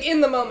 though. Like,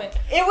 in the moment.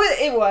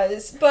 It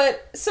was.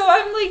 But, so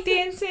I'm, like,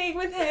 dancing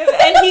with him.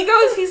 And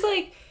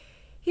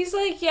he's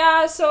like,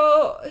 yeah,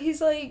 so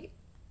he's like,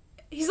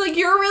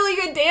 you're a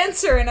really good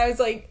dancer. And I was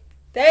like,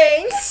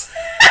 thanks.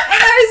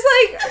 And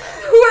I was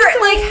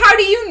like, how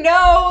do you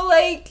know,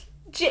 like,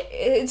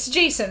 it's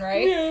Jason,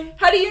 right? Yeah.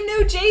 How do you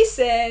know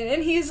Jason?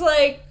 And he's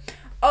like,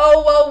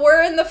 oh, well,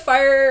 we're in the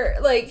fire,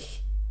 like,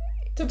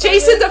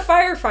 Jason's a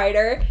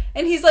firefighter.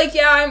 And he's like,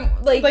 yeah,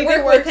 I'm, like they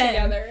work with him.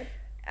 Together.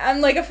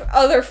 I'm, like,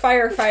 other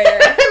firefighter.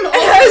 And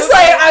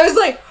I was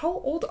like, how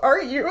old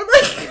are you?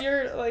 Like,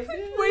 you're, like,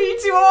 way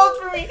too old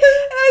for me. And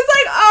I was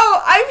like,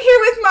 oh, I'm here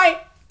with my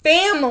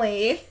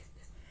family.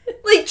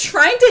 Like,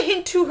 trying to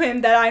hint to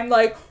him that I'm,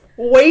 like,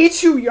 way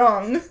too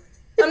young.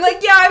 I'm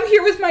like, yeah, I'm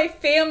here with my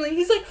family.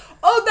 He's like,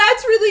 oh,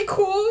 that's really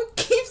cool.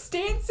 Keeps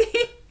dancing.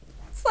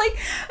 It's like,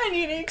 I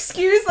need an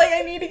excuse. Like,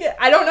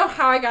 I don't know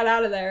how I got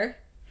out of there.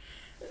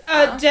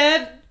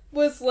 Dad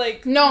was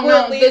like,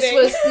 no,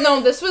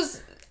 this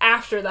was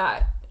after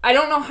that. I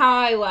don't know how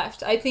I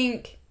left. I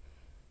think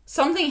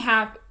something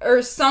happened,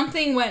 or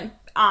something went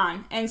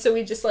on, and so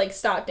we just, like,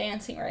 stopped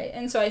dancing, right?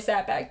 And so I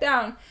sat back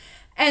down.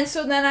 And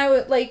so then I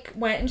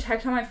went and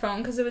checked on my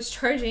phone because it was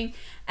charging.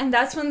 And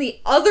that's when the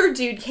other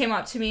dude came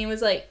up to me and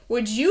was like,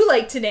 would you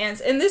like to dance?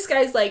 And this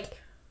guy's like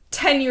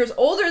 10 years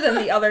older than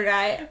the other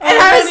guy. And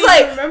I I was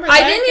like,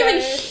 I that didn't guy.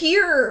 even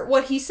hear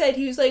what he said.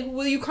 He was like,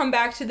 will you come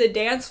back to the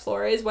dance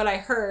floor, is what I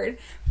heard.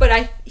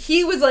 But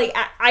he was like,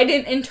 I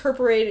didn't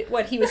interpret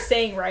what he was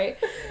saying right.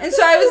 And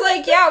so I was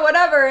like, yeah,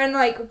 whatever. And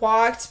like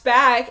walked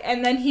back.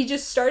 And then he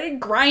just started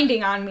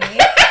grinding on me.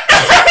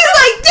 I was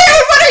like,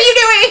 dude, what are you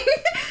doing?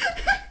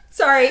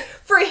 Sorry,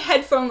 for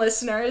headphone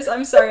listeners,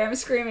 I'm sorry, I'm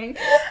screaming.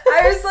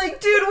 I was like,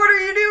 dude, what are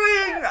you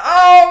doing? And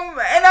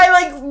I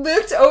like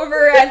looked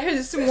over at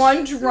his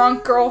one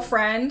drunk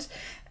girlfriend,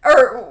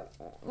 or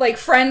like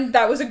friend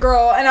that was a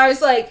girl, and I was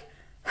like,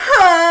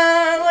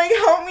 like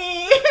help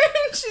me.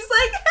 And she's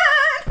like,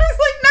 and I was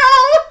like,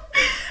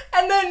 no.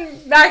 And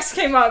then Max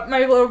came up,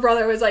 my little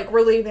brother was like,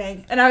 we're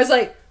leaving. And I was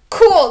like,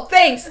 cool,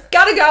 thanks,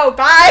 gotta go,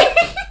 bye.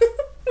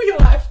 We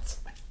left.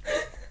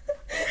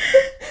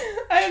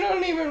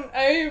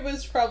 I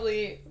was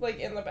probably, like,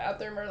 in the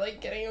bathroom or, like,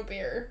 getting a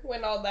beer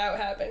when all that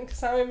happened,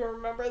 because I don't even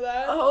remember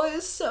that. Oh, it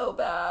was so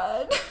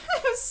bad.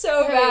 It was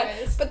so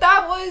bad. But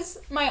that was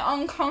my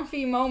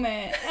uncomfy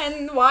moment,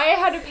 and why I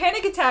had a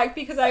panic attack,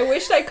 because I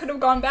wished I could have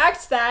gone back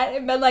to that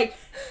and been like,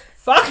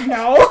 fuck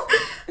no.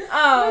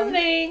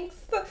 Thanks.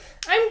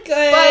 I'm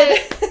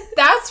good. But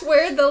that's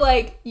where the,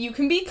 like, you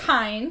can be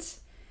kind,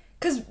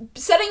 because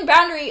setting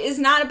boundary is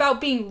not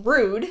about being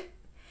rude.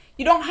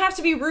 You don't have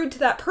to be rude to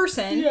that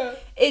person. Yeah.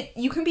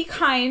 You can be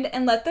kind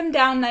and let them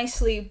down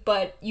nicely,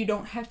 but you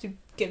don't have to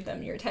give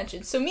them your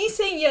attention. So me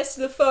saying yes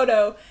to the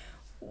photo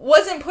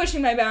wasn't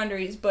pushing my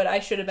boundaries, but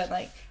I should have been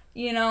like,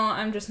 you know,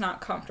 I'm just not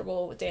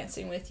comfortable with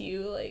dancing with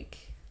you. Like,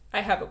 I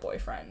have a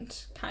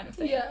boyfriend kind of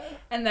thing. Yeah.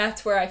 And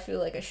that's where I feel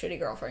like a shitty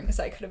girlfriend, because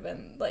I could have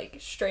been, like,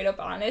 straight up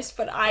honest,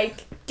 but I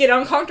get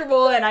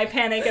uncomfortable and I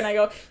panic and I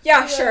go,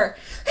 yeah. Sure.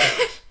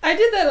 I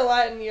did that a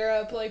lot in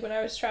Europe, like, when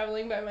I was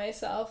traveling by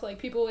myself. Like,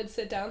 people would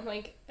sit down,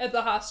 like, at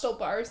the hostel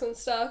bars and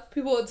stuff.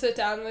 People would sit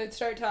down and they'd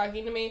start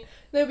talking to me. And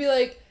they'd be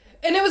like...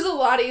 And it was a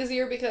lot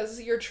easier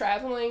because you're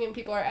traveling and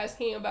people are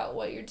asking about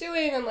what you're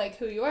doing and, like,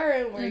 who you are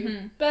and where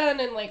you've been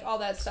and, like, all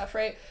that stuff,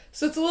 right?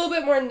 So it's a little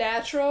bit more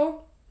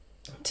natural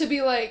to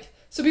be like...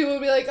 So people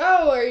would be like,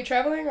 oh, are you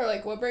traveling? Or,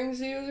 like, what brings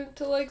you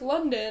to, like,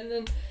 London?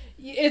 And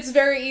it's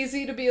very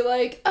easy to be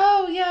like,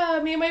 oh,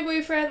 yeah, me and my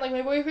boyfriend, like,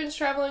 my boyfriend's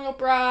traveling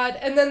abroad.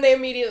 And then they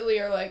immediately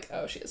are like,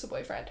 oh, she has a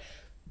boyfriend.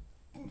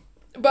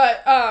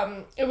 But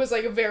it was,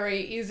 like, a very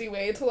easy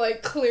way to,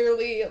 like,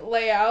 clearly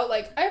lay out,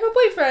 like, I have a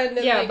boyfriend.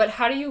 And, yeah, like, but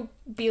how do you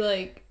be,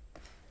 like,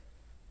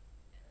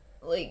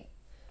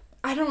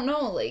 I don't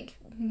know, like,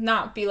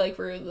 not be, like,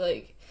 rude,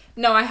 like,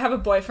 no, I have a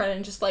boyfriend,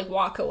 and just, like,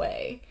 walk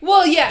away.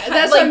 Well, yeah,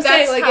 that's what I'm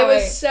saying. Like, how it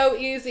was so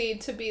easy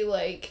to be,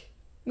 like...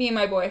 Me and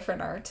my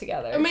boyfriend are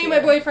together. Me and my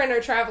boyfriend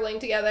are traveling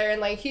together,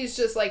 and, like, he's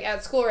just, like,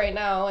 at school right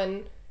now,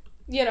 and,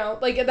 you know,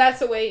 like,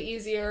 that's a way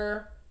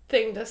easier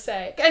thing to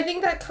say. I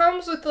think that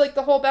comes with, like,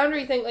 the whole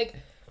boundary thing. Like,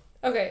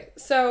 okay,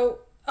 so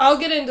I'll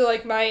get into,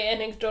 like, my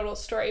anecdotal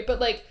story, but,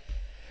 like,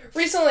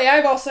 recently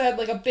I've also had,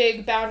 like, a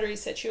big boundary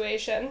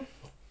situation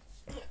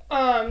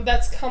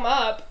that's come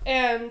up,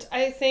 and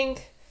I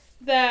think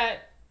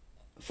that,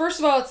 first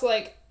of all, it's,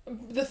 like,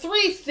 the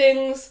three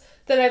things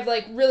that I've,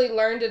 like, really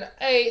learned, and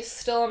I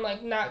still am,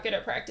 like, not good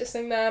at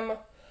practicing them,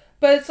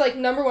 but it's, like,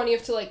 number one, you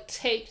have to, like,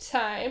 take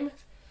time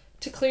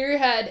to clear your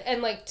head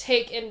and, like,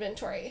 take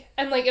inventory.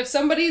 And, like, if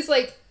somebody's,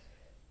 like,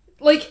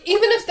 even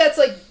if that's,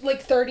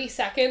 like 30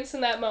 seconds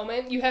in that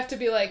moment, you have to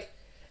be like,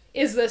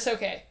 is this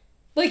okay?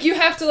 Like, you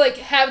have to, like,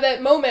 have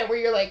that moment where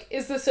you're like,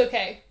 is this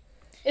okay?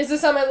 Is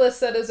this on my list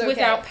that is okay?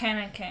 Without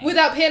panicking.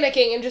 Without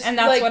panicking, and just, and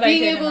that's like, what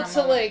being I did able in that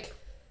to, moment.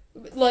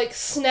 like,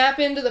 snap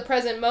into the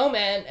present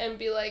moment and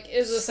be like,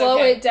 is this slow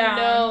okay? it down.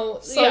 No.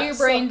 Slow your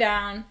brain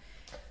down.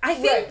 I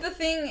think the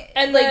thing,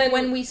 and like, then,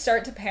 when we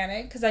start to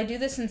panic, because I do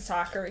this in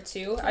soccer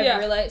too, I've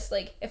realized,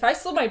 like, if I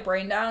slow my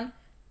brain down,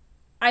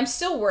 I'm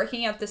still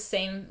working at the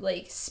same,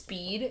 like,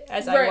 speed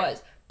as I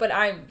was, but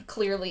I'm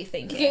clearly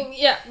thinking.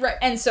 Yeah, right.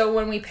 And so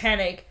when we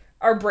panic,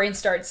 our brain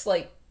starts,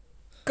 like,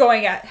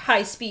 going at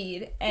high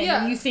speed,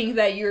 and you think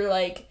that you're,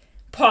 like,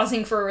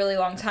 pausing for a really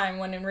long time,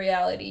 when in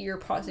reality you're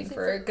pausing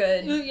for a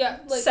good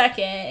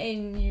second,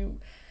 and you...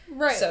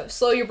 Right. So,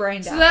 slow your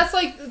brain down. So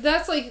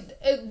that's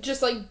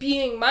just, like,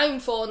 being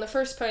mindful in the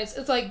first place.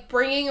 It's, like,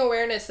 bringing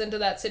awareness into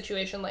that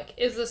situation, like,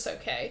 is this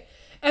okay?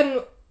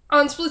 And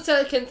on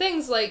split-second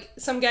things, like,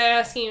 some guy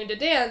asking you to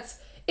dance,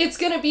 it's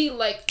gonna be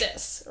like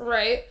this,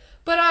 right?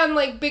 But on,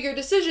 like, bigger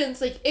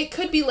decisions, like, it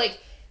could be, like,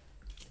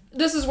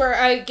 this is where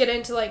I get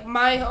into, like,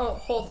 my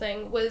whole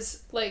thing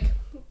was, like,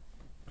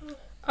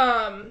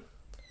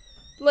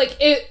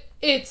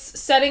 it's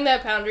setting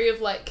that boundary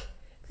of, like,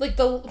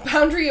 the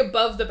boundary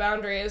above the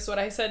boundary is what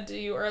I said to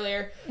you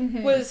earlier,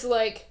 was,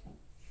 like,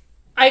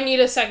 I need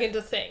a second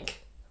to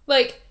think.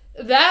 Like,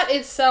 that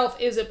itself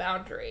is a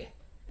boundary.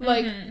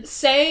 Like,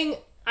 saying,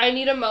 I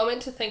need a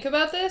moment to think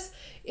about this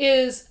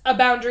is a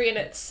boundary in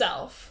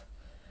itself.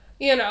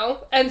 You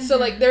know? And so,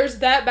 like, there's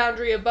that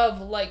boundary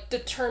above, like,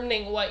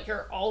 determining what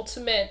your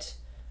ultimate,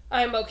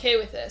 I'm okay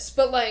with this.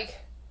 But, like,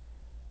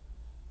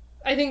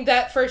 I think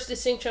that first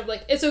distinction of,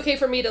 like, it's okay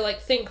for me to,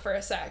 like, think for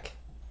a sec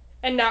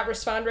and not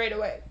respond right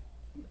away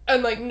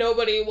and, like,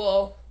 nobody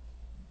will,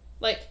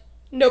 like,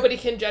 nobody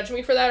can judge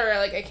me for that, or,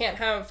 like, I can't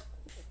have,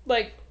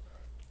 like,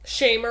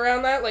 shame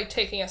around that, like,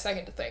 taking a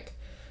second to think.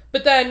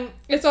 But then,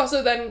 it's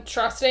also then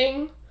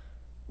trusting,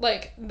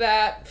 like,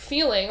 that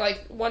feeling,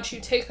 like, once you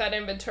take that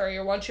inventory,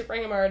 or once you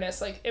bring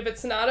awareness, like, if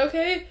it's not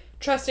okay,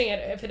 trusting it.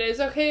 If it is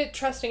okay,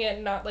 trusting it,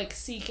 and not, like,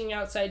 seeking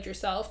outside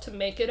yourself to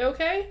make it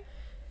okay.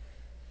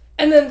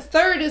 And then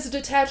third is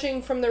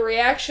detaching from the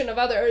reaction of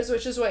others,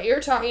 which is what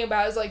you're talking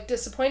about, is, like,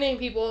 disappointing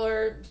people,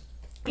 or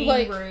being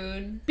like,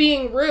 rude.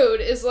 Being rude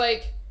is,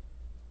 like,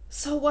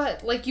 so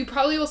what? Like, you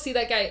probably will see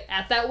that guy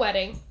at that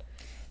wedding,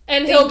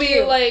 and he'll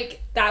be like...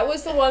 That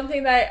was the one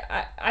thing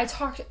that I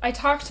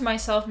talked to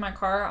myself in my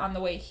car on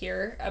the way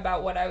here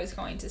about what I was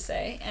going to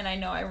say, and I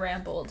know I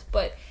rambled,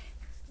 but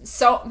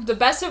so the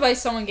best advice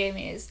someone gave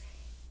me is,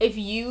 if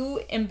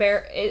you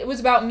it was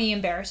about me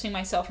embarrassing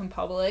myself in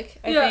public,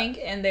 I think,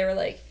 and they were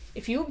like,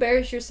 if you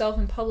embarrass yourself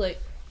in public,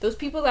 those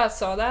people that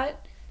saw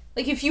that,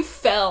 like, if you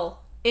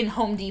fell in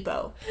Home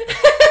Depot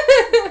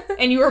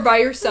and you were by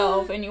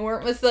yourself and you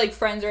weren't with, like,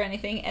 friends or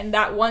anything, and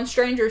that one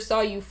stranger saw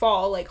you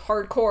fall, like,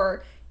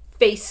 hardcore,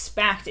 face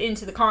smacked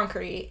into the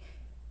concrete,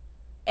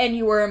 and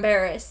you were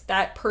embarrassed,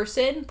 that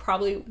person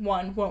probably,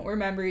 1, won't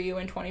remember you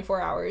in 24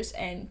 hours,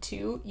 and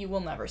 2, you will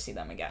never see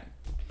them again.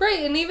 Right,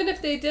 and even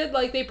if they did,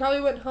 like, they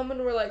probably went home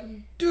and were like,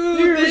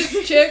 dude,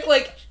 this chick,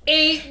 like,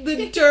 ate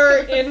the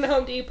dirt in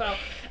Home Depot.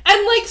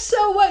 And, like,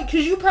 so what?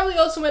 Because you probably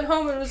also went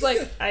home and was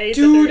like, I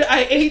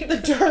ate the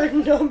dirt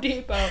in Home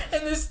Depot.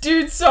 And this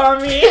dude saw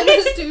me.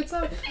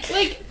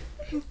 Like,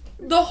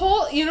 the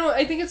whole, you know,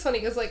 I think it's funny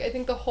because, like, I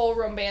think the whole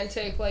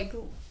romantic, like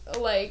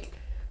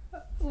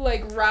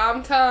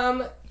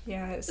rom-com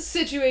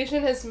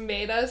situation has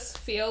made us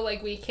feel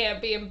like we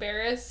can't be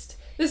embarrassed.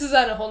 This is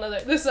on a whole nother,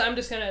 I'm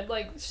just gonna,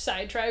 like,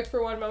 sidetrack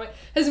for one moment.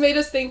 Has made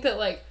us think that,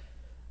 like,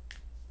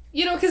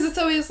 you know, because it's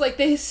always, like,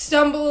 they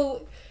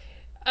stumble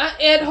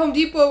at Home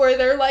Depot where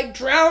they're, like,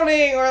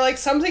 drowning, or, like,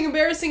 something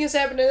embarrassing has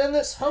happened, and then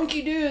this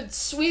hunky dude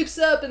sweeps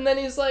up, and then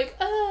he's like,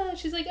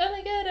 she's like, oh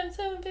my god, I'm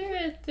so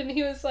embarrassed, and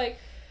he was like,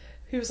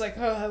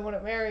 oh, I want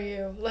to marry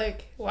you.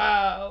 Like,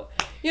 wow.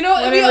 You know,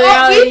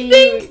 we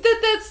think that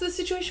that's the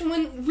situation,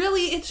 when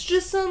really it's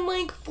just some,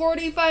 like,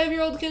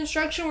 45-year-old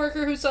construction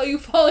worker who saw you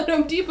fall at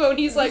Home Depot, and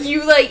he's like,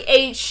 you, like,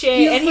 ate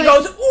shit, and he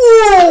goes,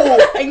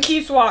 ooh, and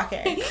keeps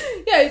walking.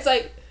 Yeah, he's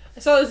like, I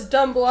saw this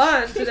dumb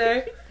blonde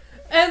today.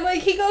 And,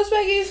 like, he goes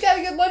back and he's got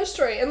a good lunch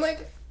story. And,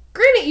 like,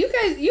 granted, you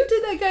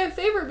did that guy a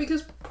favor,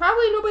 because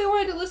probably nobody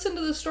wanted to listen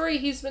to the story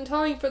he's been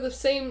telling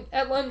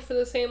at lunch for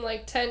the same,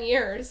 like, 10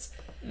 years.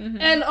 Mm-hmm.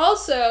 And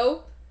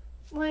also,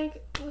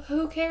 like,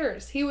 who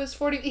cares? He was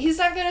 40. He's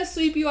not gonna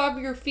sweep you off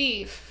your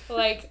feet.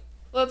 Like,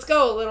 let's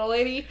go, little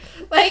lady.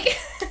 Like,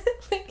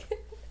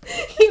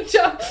 you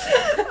jump.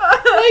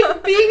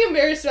 Like, being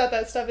embarrassed about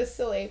that stuff is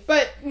silly.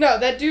 But, no,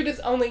 that dude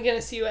is only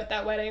gonna see you at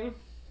that wedding.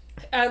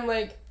 And,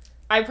 like,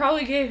 I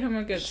probably gave him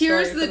a good story.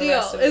 Here's the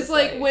deal. It's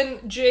like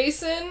when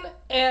Jason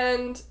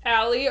and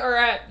Allie are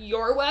at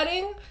your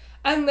wedding,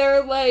 and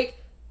they're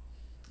like,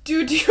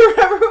 dude, do you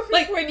remember,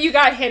 like, when you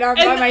got hit on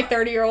by my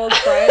 30-year-old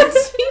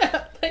friends?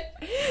 Yeah, like,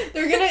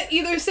 they're gonna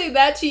either say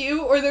that to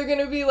you, or they're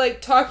gonna be,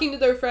 like, talking to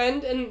their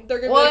friend, and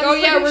they're gonna be like, oh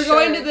yeah, we're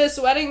going to this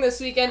wedding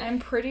this weekend. I'm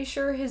pretty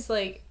sure his,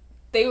 like,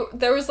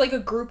 there was, like, a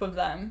group of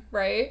them,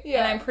 right? Yeah.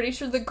 And I'm pretty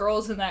sure the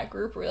girls in that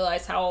group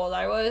realized how old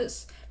I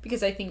was,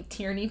 because I think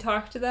Tierney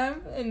talked to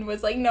them and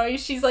was like, no,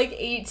 she's, like,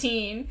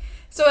 18.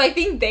 So I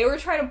think they were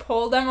trying to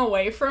pull them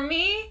away from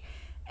me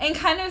and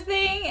kind of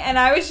thing, and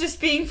I was just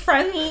being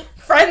friendly,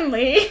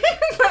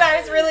 but I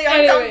was really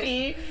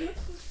uncomfy.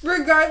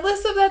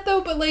 Regardless of that,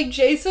 though, but, like,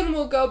 Jason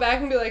will go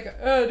back and be like,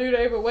 oh, dude, I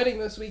have a wedding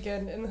this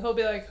weekend, and he'll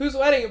be like, whose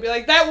wedding? He'll be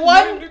like, that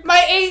one,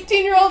 my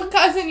 18-year-old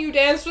cousin you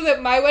danced with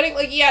at my wedding,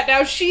 like, yeah,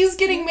 now she's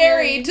getting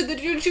married to the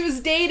dude she was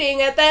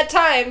dating at that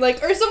time,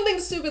 like, or something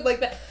stupid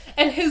like that,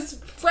 and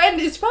his friend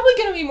is probably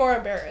gonna be more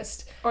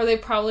embarrassed. Or they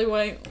probably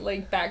went,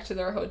 like, back to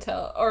their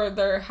hotel, or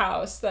their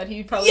house that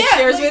he probably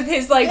shares with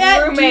his, like,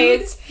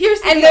 roommates.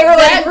 And they were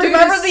like,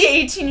 remember the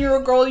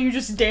 18-year-old girl you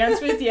just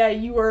danced with? Yeah,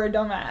 you were a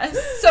dumbass.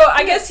 So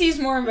I guess he's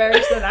more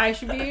embarrassed than I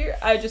should be.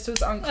 I just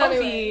was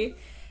uncomfy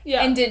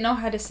and didn't know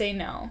how to say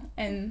no.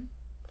 And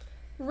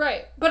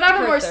right. But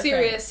on a more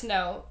serious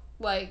note,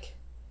 like,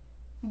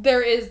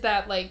 there is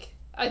that, like,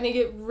 I think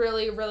it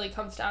really, really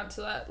comes down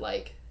to that,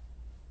 like,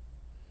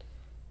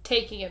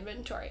 taking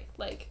inventory.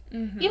 Like,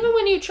 even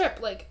when you trip,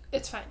 like,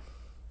 it's fine.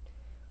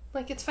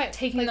 Like, it's fine.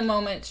 Taking the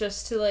moment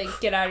just to, like,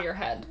 get out of your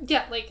head.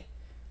 Yeah, like,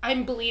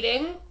 I'm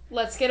bleeding.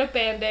 Let's get a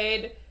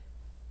Band-Aid.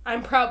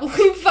 I'm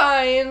probably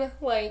fine.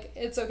 Like,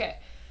 it's okay.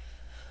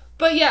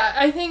 But yeah,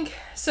 I think,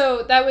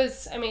 so that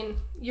was, I mean,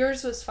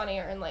 yours was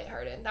funnier and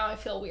lighthearted. Now I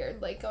feel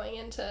weird, like, going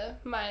into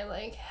my,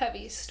 like,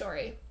 heavy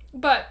story.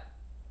 But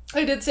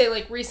I did say,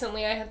 like,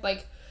 recently I had,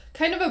 like,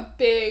 kind of a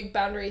big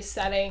boundary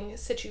setting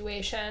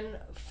situation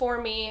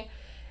for me,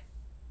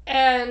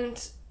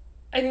 and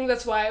I think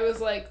that's why I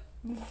was like,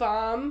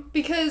 vom,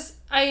 because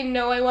I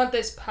know I want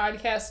this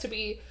podcast to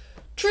be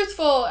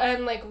truthful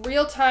and, like,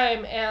 real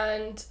time,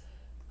 and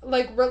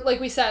like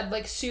we said,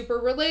 like super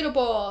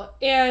relatable.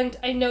 And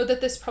I know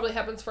that this probably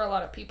happens for a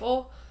lot of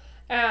people,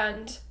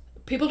 and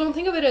people don't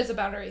think of it as a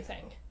boundary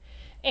thing.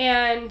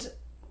 And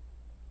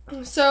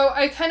so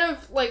I kind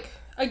of, like,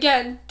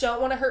 again,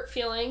 don't want to hurt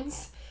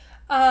feelings.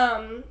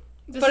 But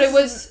it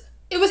was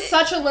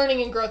such a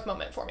learning and growth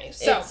moment for me.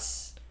 So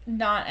it's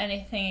not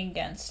anything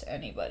against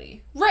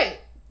anybody. Right.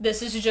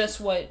 This is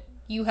just what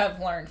you have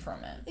learned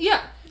from it.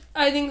 Yeah.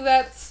 I think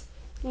that's,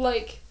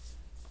 like...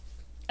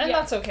 And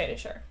that's okay to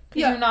share.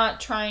 Because you're not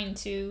trying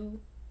to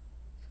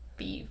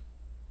be,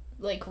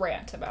 like,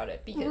 rant about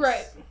it. Because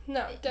right.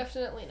 No,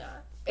 definitely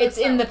not. It's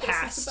in the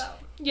past.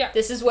 Yeah.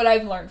 This is what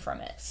I've learned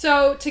from it.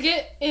 So, to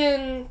get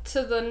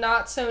into the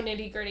not so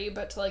nitty gritty,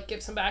 but to, like,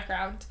 give some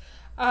background,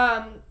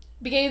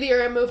 beginning of the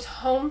year, I moved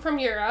home from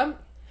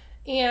Europe,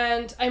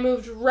 and I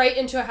moved right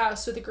into a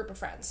house with a group of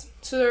friends.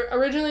 So,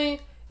 originally,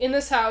 in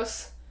this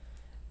house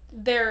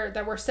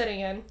that we're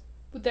sitting in,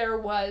 there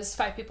was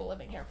 5 people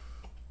living here.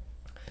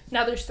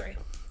 Now there's 3.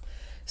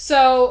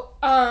 So,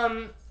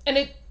 and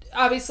it,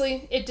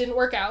 obviously, it didn't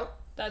work out.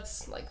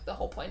 That's, like, the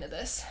whole point of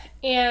this.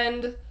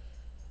 And...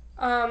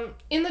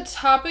 in the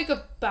topic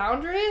of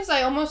boundaries,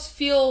 I almost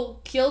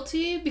feel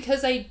guilty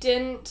because I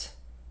didn't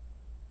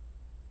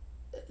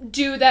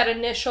do that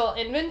initial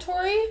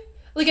inventory.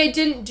 Like, I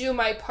didn't do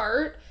my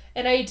part,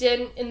 and I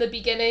didn't, in the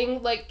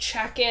beginning, like,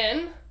 check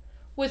in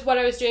with what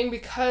I was doing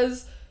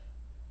because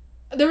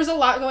there was a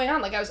lot going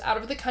on. Like, I was out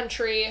of the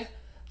country.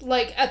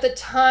 Like, at the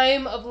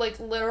time of, like,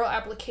 literal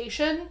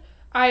application,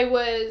 it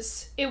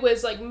was,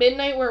 like,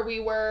 midnight where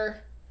we were,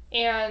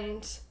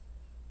 and,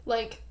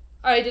 like...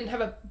 I didn't have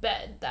a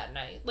bed that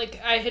night.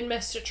 Like, I had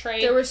missed a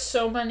train. There were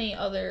so many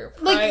other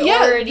Like,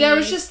 priorities. yeah, there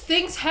was just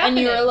things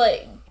happening. And you were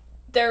like,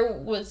 there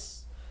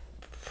was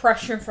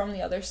pressure from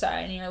the other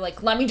side, and you're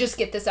like, let me just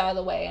get this out of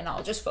the way, and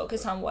I'll just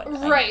focus on what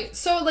Right.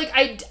 So, like,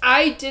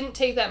 I didn't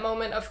take that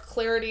moment of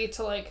clarity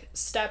to, like,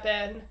 step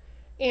in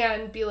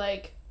and be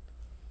like,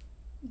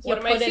 what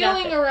am I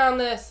feeling around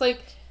this? Like,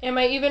 am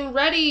I even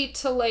ready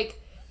to,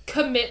 like,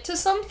 commit to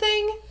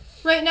something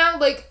right now?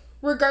 Like,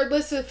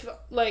 regardless if,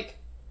 like...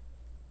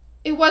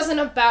 It wasn't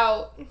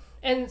about,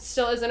 and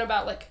still isn't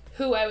about, like,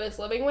 who I was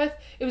living with.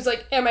 It was,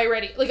 like, am I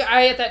ready? Like,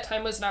 I, at that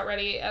time, was not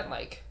ready and,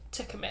 like,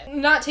 to commit.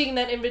 Not taking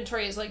that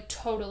inventory is, like,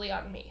 totally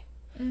on me.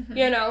 Mm-hmm.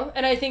 You know?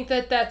 And I think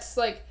that that's,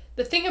 like,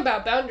 the thing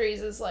about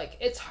boundaries is, like,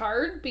 it's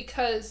hard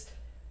because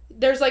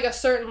there's, like, a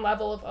certain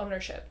level of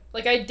ownership.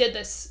 Like, I did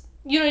this,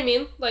 you know what I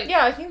mean? Like,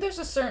 yeah, I think there's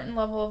a certain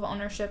level of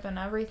ownership in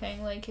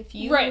everything. Like, if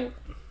you... Right.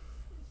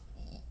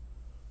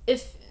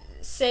 If,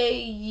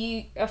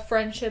 say, a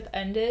friendship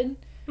ended...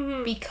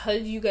 Mm-hmm.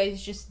 Because you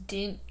guys just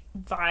didn't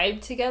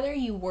vibe together,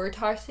 you were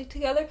toxic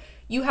together,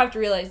 you have to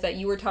realize that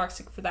you were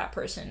toxic for that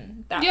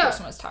person,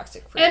 person was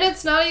toxic for you. And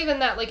it's not even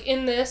that, like,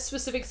 in this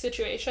specific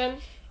situation,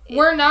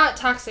 we're not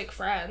toxic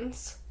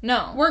friends.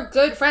 No. We're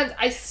good friends.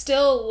 I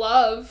still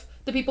love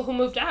the people who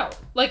moved out.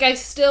 Like, I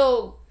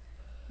still...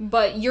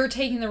 But you're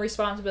taking the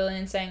responsibility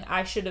and saying,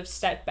 I should have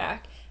stepped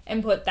back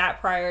and put that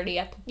priority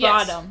at the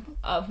bottom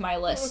of my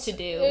list to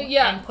do,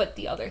 and put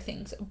the other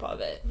things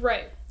above it.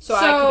 Right. So I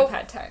could have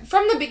had time.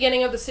 From the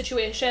beginning of the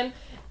situation,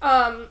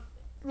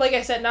 like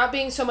I said, not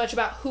being so much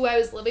about who I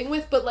was living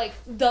with, but, like,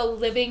 the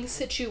living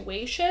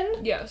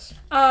situation. Yes.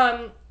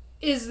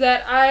 Is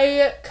that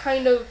I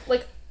kind of,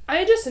 like,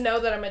 I just know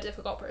that I'm a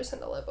difficult person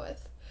to live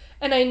with.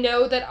 And I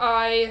know that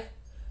I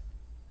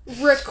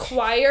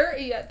require...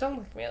 Yeah, don't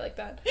look at me like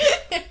that.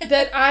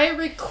 That I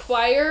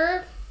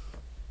require...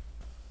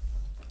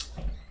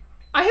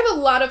 I have a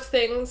lot of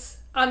things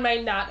on my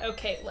not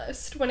okay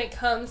list when it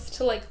comes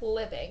to, like,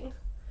 living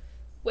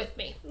with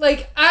me.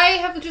 Like, I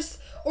have just...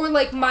 Or,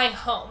 like, my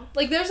home.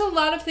 Like, there's a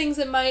lot of things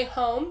in my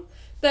home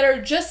that are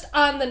just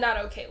on the not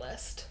okay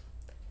list.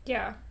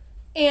 Yeah.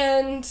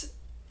 And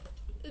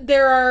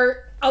there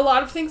are a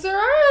lot of things that are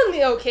on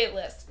the okay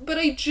list. But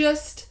I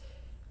just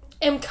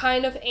am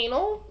kind of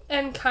anal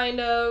and kind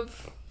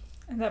of...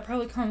 And that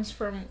probably comes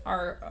from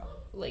our,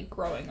 like,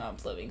 growing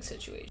up living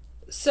situation.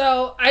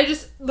 So, I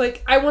just,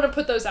 like, I want to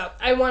put those out.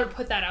 I want to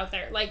put that out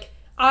there. Like,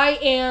 I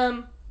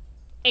am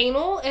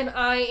anal and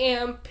I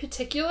am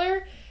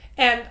particular,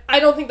 and I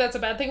don't think that's a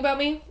bad thing about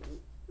me.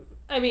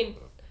 I mean,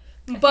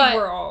 but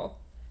we're all...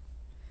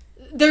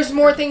 There's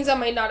more things on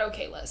my not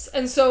okay list.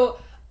 And so,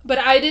 but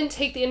I didn't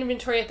take the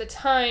inventory at the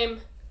time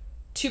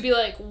to be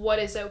like, what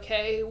is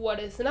okay, what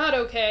is not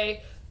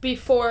okay,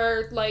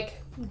 before,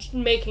 like,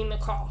 making the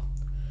call.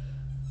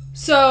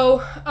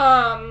 So,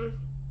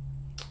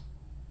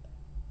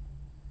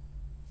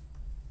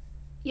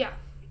 yeah,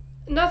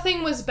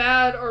 nothing was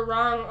bad or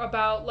wrong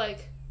about,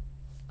 like,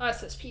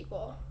 us as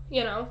people,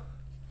 you know?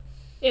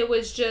 It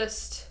was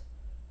just,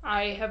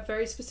 I have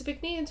very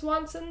specific needs,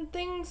 wants, and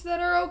things that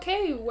are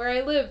okay where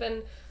I live,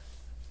 and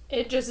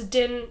it just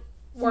didn't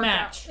work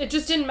out. It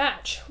just didn't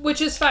match,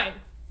 which is fine.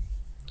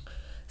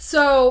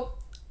 So,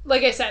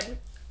 like I said,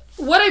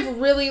 what I've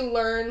really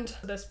learned,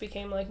 this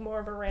became, like, more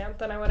of a rant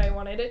than what I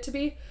wanted it to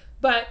be,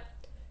 but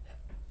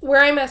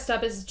where I messed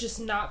up is just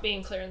not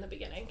being clear in the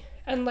beginning,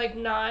 and, like,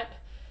 not...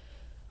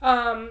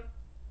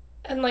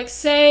 And, like,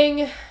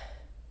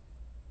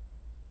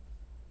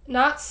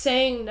 not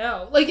saying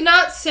no. Like,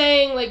 not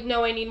saying, like,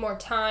 no, I need more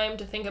time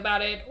to think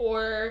about it,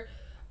 or,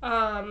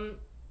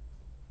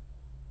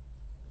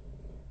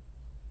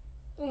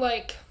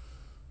 like,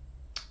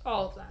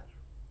 all of that.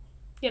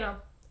 You know?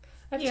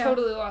 I've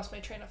totally lost my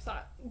train of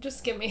thought.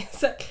 Just give me a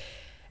sec.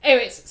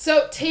 Anyways,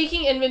 so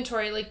taking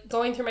inventory, like,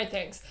 going through my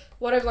things,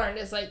 what I've learned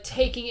is, like,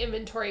 taking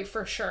inventory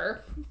for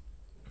sure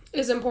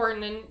is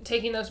important, and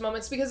taking those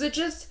moments, because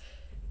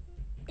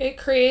it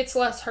creates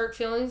less hurt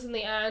feelings in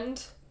the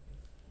end.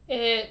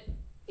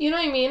 You know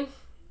what I mean?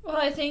 Well,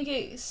 I think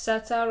it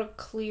sets out a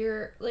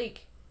clear,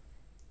 like,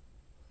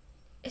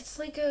 it's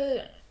like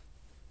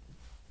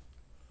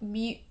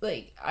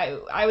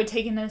I would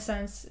take in a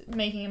sense,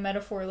 making a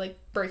metaphor, like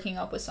breaking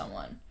up with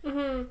someone.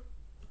 Mm-hmm.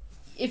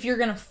 If you're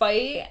gonna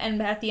fight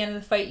and at the end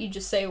of the fight you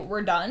just say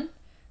we're done,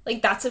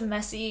 like, that's a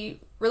messy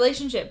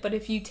relationship. But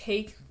if you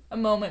take a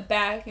moment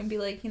back and be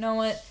like, you know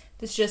what,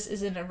 this just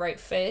isn't a right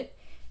fit,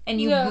 and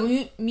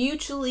you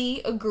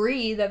mutually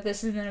agree that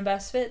this isn't a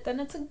best fit, then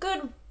it's a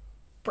good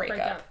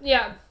breakup.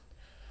 Yeah.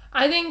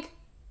 I think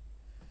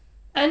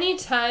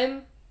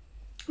anytime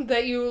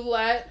that you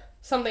let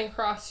something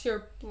cross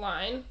your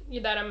line,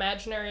 that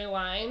imaginary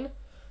line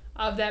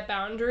of that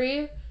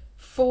boundary,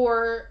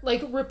 for,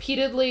 like,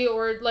 repeatedly,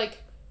 or,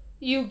 like,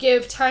 you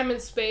give time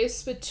and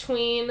space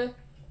between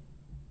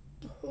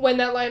when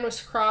that line was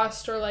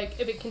crossed, or, like,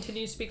 if it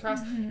continues to be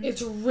crossed,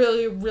 it's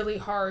really, really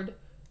hard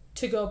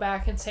to go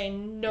back and say,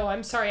 no,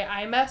 I'm sorry,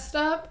 I messed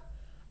up.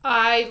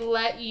 I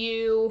let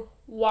you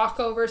walk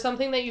over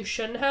something that you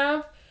shouldn't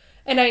have,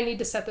 and I need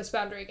to set this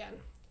boundary again.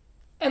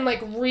 And,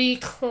 like,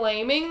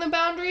 reclaiming the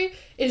boundary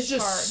is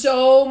just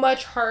so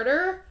much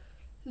harder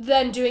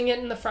than doing it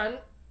in the front.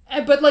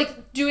 But,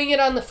 like, doing it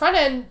on the front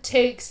end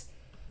takes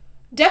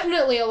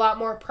definitely a lot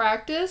more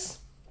practice.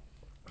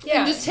 Yeah.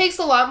 And just takes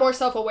a lot more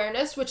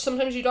self-awareness, which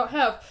sometimes you don't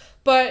have.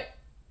 But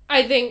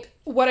I think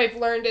what I've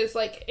learned is,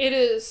 like, it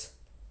is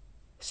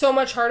so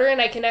much harder,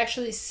 and I can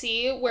actually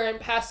see where in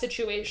past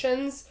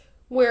situations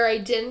where I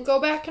didn't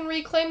go back and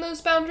reclaim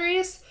those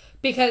boundaries,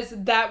 because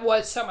that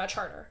was so much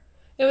harder.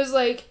 It was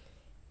like,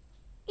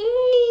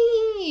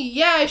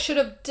 yeah, I should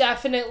have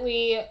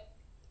definitely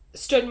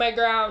stood my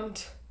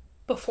ground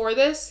before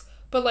this,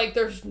 but, like,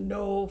 there's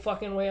no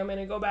fucking way I'm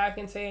gonna go back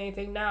and say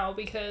anything now,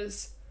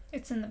 because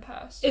it's in the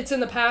past. It's in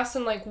the past,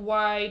 and, like,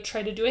 why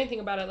try to do anything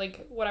about it?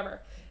 Like,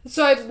 whatever.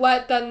 So I've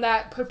let then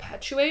that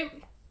perpetuate,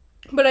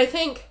 but I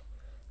think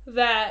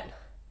that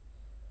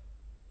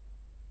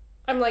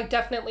I'm, like,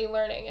 definitely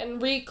learning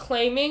and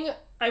reclaiming.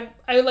 I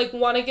like,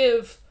 want to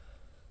give,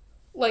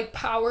 like,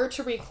 power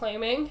to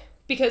reclaiming,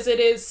 because it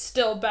is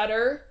still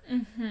better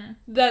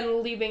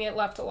than leaving it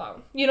left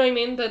alone. You know what I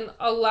mean? Than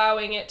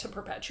allowing it to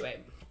perpetuate.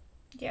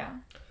 Yeah.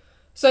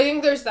 So I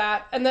think there's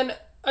that. And then,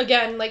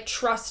 again, like,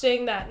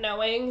 trusting that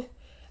knowing.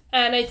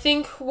 And I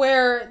think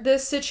where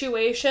this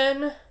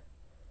situation,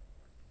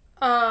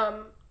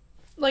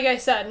 like I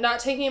said, not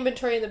taking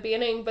inventory in the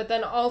beginning, but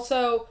then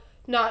also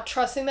not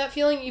trusting that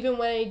feeling even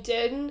when I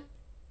did,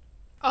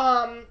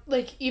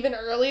 like, even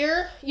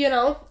earlier, you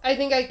know? I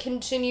think I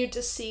continued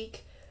to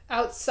seek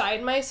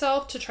outside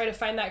myself to try to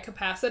find that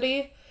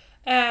capacity.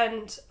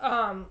 And,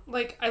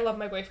 like, I love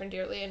my boyfriend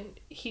dearly, and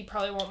he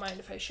probably won't mind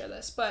if I share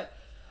this, but,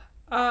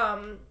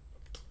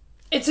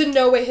 it's in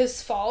no way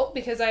his fault,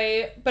 because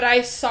I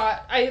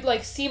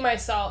see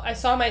myself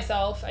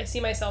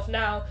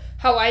now,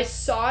 how I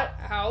sought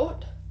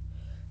out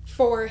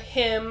for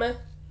him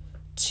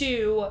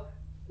to,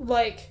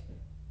 like,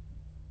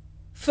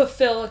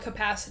 fulfill a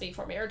capacity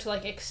for me, or to,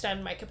 like,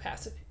 extend my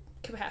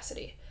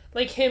capacity.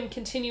 Like,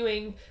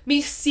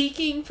 me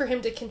seeking for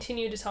him to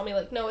continue to tell me,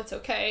 like, no, it's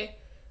okay.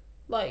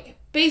 Like,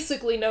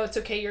 basically, no, it's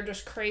okay, you're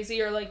just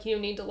crazy, or, like, you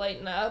need to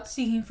lighten up.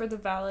 Seeking for the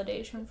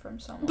validation from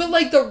someone. But,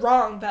 like, the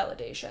wrong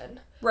validation.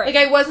 Right. Like,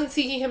 I wasn't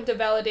seeking him to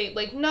validate,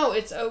 like, no,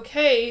 it's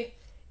okay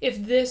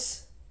if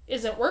this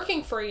isn't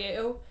working for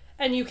you,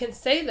 and you can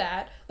say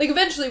that. Like,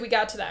 eventually we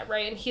got to that,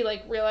 right? And he,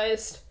 like,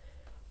 realized,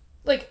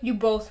 like... You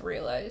both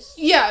realized.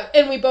 Yeah,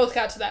 and we both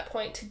got to that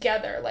point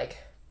together, like,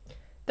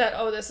 that,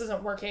 oh, this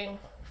isn't working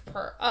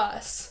for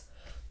us.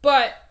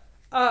 But,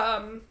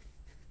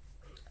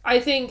 I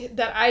think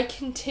that I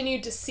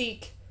continued to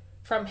seek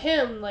from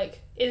him, like,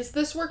 is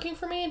this working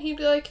for me? And he'd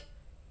be like,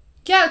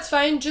 yeah, it's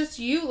fine, just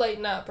you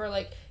lighten up. Or,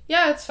 like,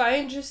 yeah, it's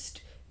fine, just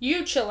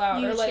you chill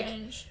out. Or, like,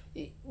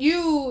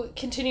 you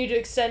continue to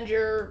extend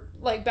your,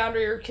 like,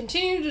 boundary, or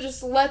continue to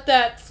just let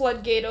that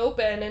floodgate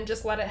open and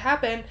just let it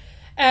happen.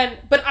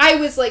 But I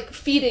was, like,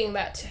 feeding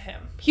that to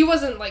him. He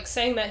wasn't, like,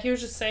 saying that. He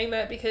was just saying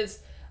that because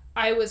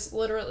I was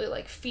literally,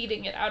 like,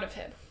 feeding it out of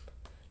him.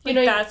 You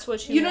know, that's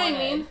what you wanted. Know what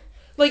I mean?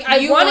 Like,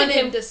 I wanted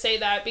him to say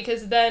that,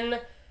 because then,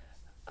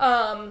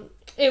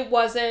 it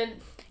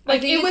wasn't,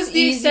 like, it was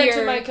the extent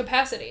of my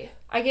capacity.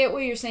 I get what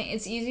you're saying.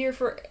 It's easier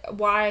for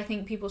why I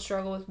think people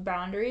struggle with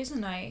boundaries,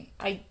 and I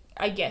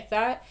get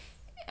that.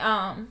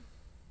 And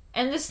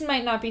this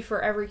might not be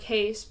for every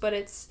case, but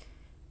it's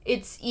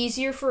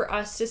easier for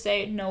us to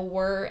say, no,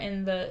 we're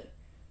in the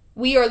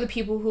we are the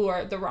people who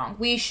are the wrong.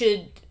 We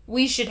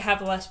should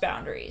have less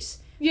boundaries.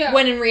 Yeah.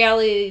 When in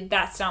reality,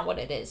 that's not what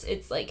it is.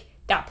 It's like,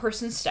 that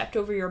person stepped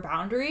over your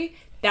boundary.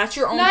 That's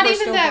your own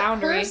personal boundary. Not even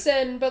that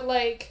person, but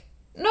like...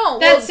 No,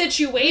 that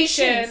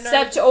situation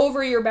stepped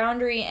over your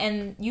boundary,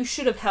 and you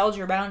should have held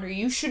your boundary.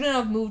 You shouldn't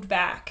have moved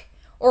back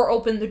or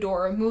opened the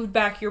door or moved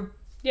back your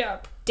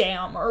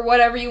dam or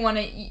whatever you want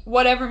to,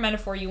 whatever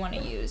metaphor you want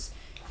to use.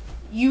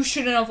 You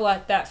shouldn't have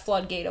let that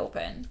floodgate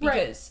open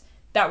because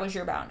that was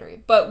your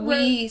boundary. But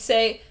we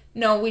say,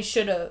 no, we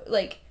should have,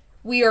 like,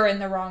 we are in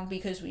the wrong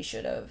because we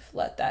should have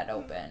let that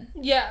open.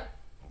 Yeah.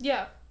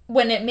 Yeah.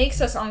 When it makes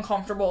us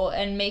uncomfortable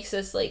and makes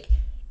us, like,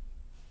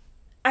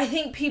 I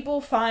think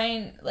people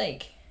find,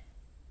 like,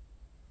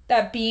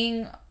 that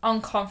being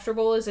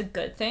uncomfortable is a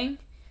good thing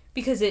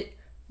because it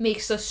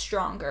makes us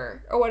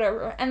stronger or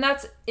whatever. And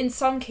that's, in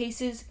some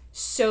cases,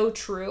 so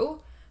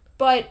true.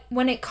 But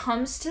when it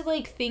comes to,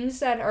 like,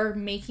 things that are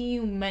making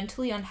you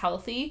mentally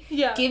unhealthy,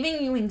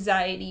 giving you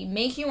anxiety,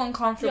 making you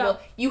uncomfortable,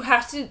 you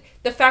have to,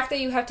 the fact that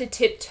you have to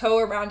tiptoe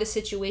around a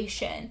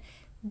situation,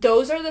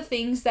 those are the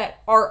things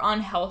that are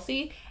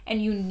unhealthy,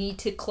 and you need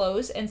to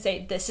close and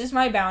say, this is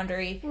my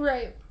boundary.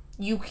 Right.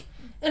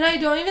 And I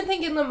don't even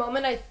think in the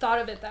moment I thought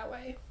of it that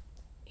way.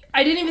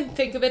 I didn't even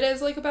think of it as,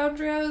 like, a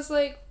boundary. I was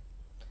like,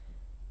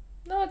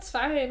 no, it's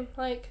fine.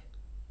 Like,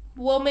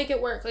 we'll make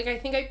it work. Like, I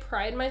think I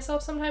pride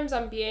myself sometimes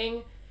on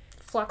being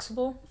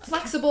flexible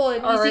and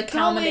easygoing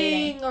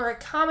or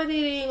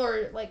accommodating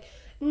or, like,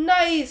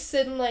 nice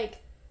and,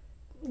 like,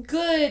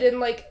 good and,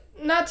 like,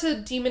 not to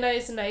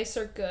demonize nice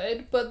or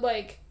good, but,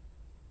 like,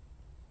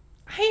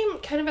 I'm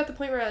kind of at the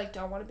point where I, like,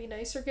 don't want to be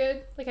nice or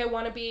good. Like, I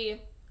want to be...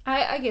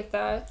 I get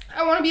that.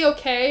 I want to be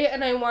okay,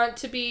 and I want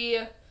to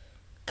be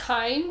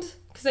kind,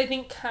 because I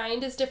think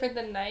kind is different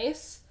than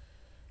nice.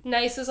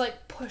 Nice is,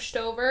 like, pushed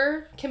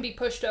over, can be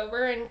pushed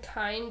over, and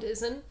kind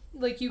isn't.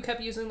 Like, you kept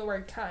using the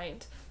word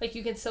kind. Like,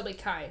 you can still be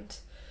kind.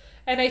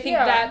 And I think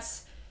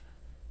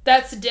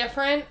that's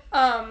different.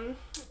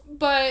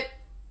 But,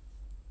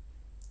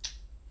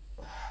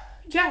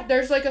 yeah,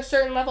 there's, like, a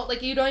certain level.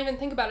 Like, you don't even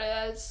think about it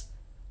as...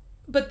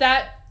 But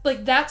that...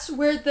 Like, that's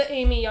where the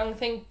Amy Young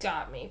thing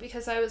got me.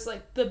 Because I was,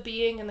 like, the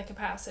being and the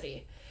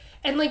capacity.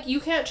 And, like, you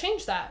can't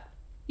change that.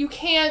 You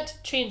can't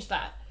change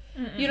that.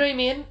 Mm-mm. You know what I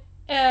mean?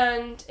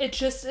 And it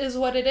just is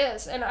what it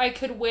is. And I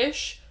could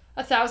wish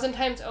 1,000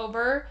 times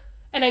over,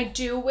 and I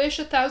do wish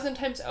 1,000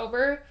 times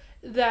over,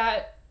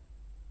 that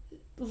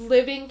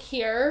living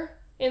here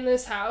in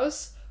this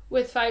house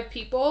with 5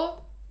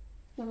 people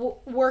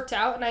worked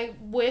out. And I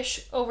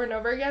wish over and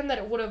over again that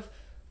it would have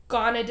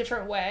gone a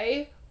different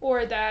way,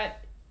 or that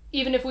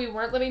even if we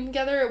weren't living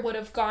together, it would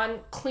have gone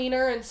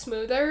cleaner and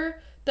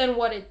smoother than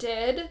what it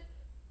did.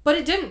 But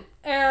it didn't.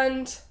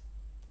 And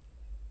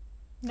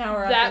now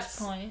we're at this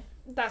point.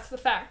 That's the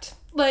fact.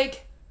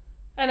 Like,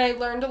 and I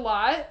learned a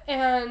lot,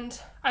 and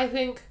I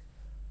think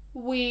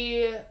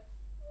we,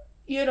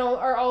 you know,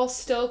 are all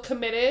still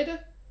committed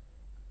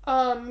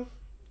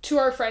to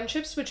our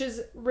friendships, which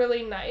is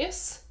really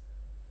nice.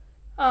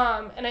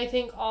 And I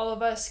think all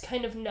of us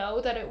kind of know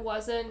that it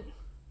wasn't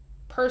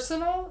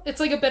personal. It's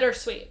like a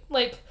bittersweet.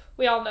 Like,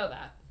 we all know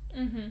that.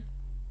 Mm-hmm.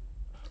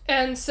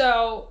 And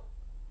so,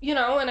 you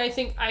know, and I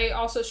think I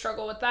also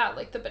struggle with that,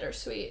 like the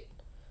bittersweet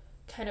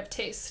kind of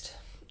taste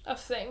of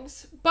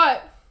things.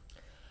 But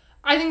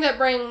I think that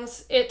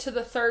brings it to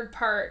the third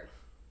part.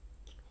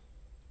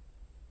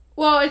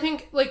 Well, I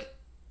think, like,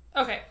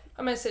 okay,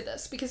 I'm going to say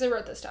this because I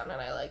wrote this down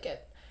and I like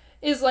it.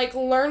 Is, like,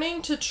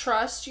 learning to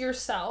trust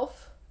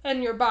yourself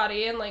and your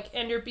body and, like,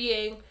 and your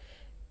being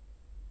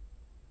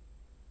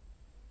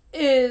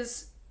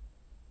is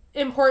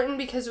important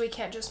because we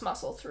can't just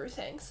muscle through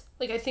things.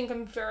 Like, I think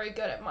I'm very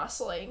good at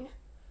muscling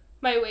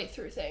my way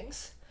through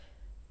things.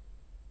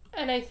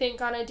 And I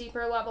think on a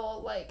deeper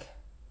level, like,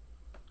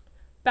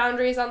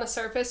 boundaries on the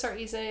surface are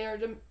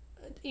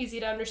easy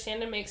to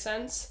understand and make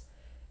sense.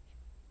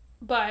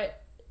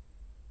 But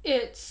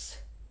it's...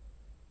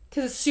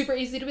 because it's super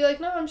easy to be like,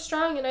 no, I'm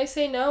strong, and I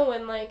say no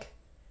when, like,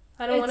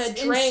 I don't want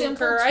to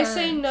drink, or I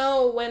say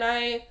no when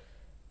I...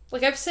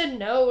 Like, I've said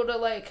no to,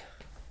 like,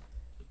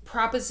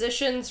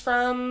 propositions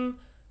from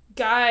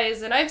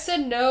guys, and I've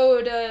said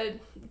no to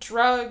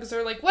drugs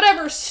or, like,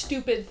 whatever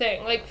stupid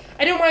thing. Like,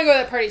 I didn't want to go to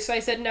that party, so I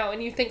said no,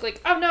 and you think,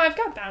 like, oh, no, I've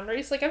got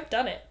boundaries. Like, I've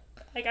done it.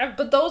 Like,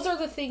 But those are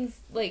the things,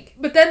 like...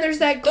 But then there's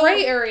that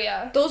gray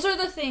area. Those are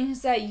the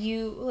things that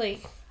you,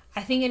 like...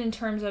 I think in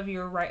terms of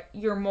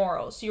your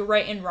morals, your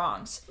right and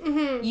wrongs.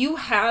 Mm-hmm. You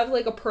have,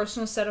 like, a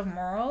personal set of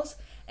morals,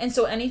 and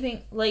so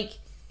anything, like,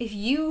 if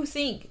you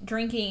think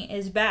drinking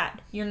is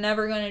bad, you're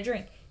never going to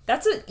drink.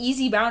 That's an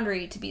easy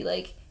boundary to be,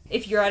 like,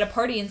 if you're at a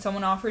party and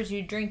someone offers you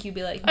a drink, you'd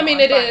be like, no, I mean,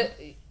 it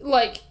is,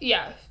 like,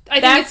 yeah.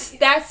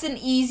 That's an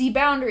easy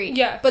boundary.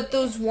 Yeah. But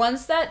those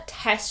ones that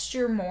test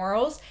your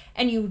morals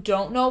and you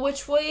don't know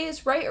which way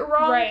is right or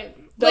wrong, right.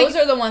 Those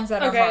are the ones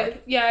that are hard.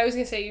 Yeah, I was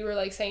going to say, you were,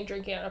 like, saying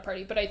drinking at a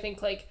party, but I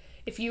think, like,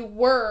 if you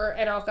were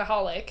an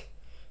alcoholic,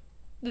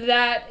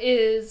 that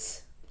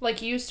is like,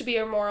 used to be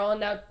immoral, and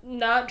now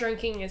not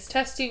drinking is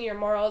testing your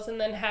morals, and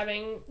then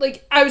having,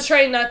 like, I was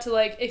trying not to,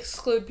 like,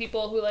 exclude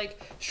people who,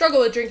 like, struggle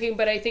with drinking,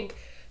 but I think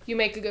you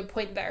make a good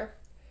point there.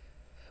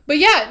 But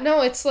yeah,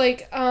 no, it's,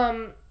 like,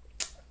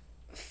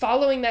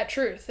 following that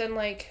truth and,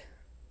 like,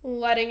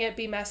 letting it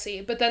be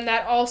messy. But then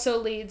that also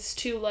leads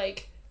to,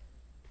 like,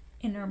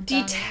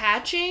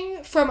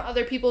 detaching from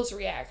other people's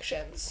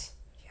reactions.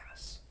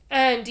 Yes.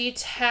 And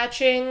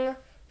detaching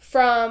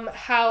from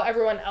how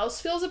everyone else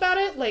feels about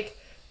it.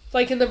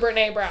 Like in the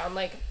Brené Brown,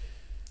 like,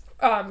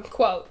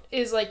 quote,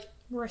 is, like,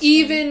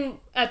 even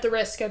at the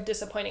risk of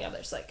disappointing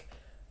others. Like,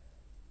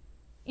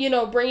 you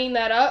know, bringing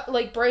up,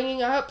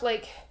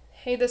 like,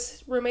 hey,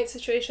 this roommate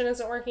situation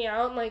isn't working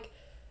out, and, like,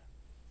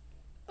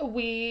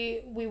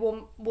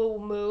 we'll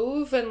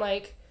move, and,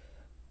 like,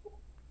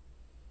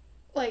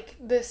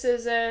 this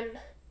isn't,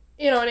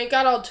 you know, and it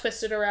got all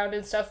twisted around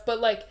and stuff,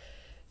 but, like,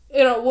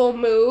 you know, we'll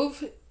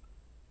move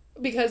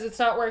because it's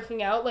not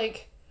working out.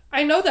 Like,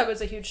 I know that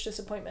was a huge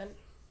disappointment.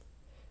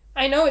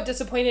 I know it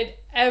disappointed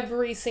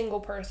every single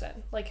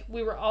person. Like,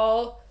 we were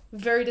all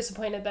very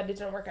disappointed that it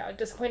didn't work out. It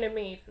disappointed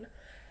me even.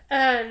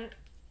 And,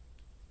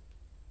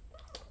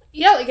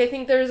 yeah, like, I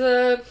think there's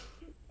a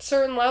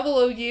certain level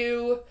of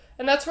you,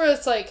 and that's where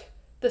it's, like,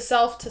 the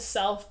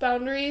self-to-self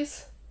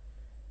boundaries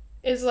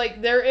is,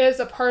 like, there is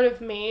a part of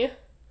me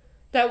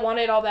that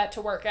wanted all that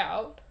to work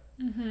out.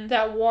 Mm-hmm.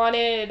 That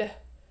wanted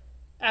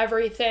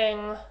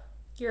everything.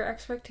 Your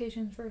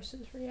expectations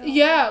versus reality.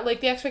 Yeah,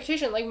 like, the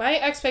expectation. Like, my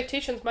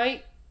expectations,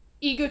 my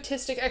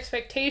egotistic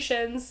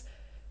expectations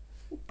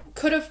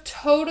could have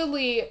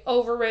totally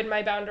overridden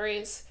my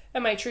boundaries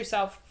and my true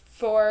self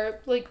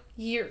for, like,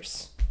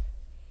 years.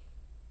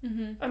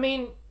 Mm-hmm. I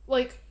mean,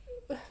 like,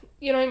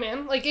 you know what I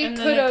mean? Like, it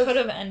could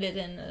have ended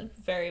in a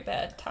very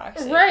bad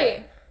toxic right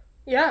way.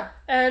 Yeah.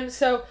 And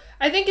so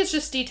I think it's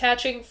just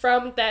detaching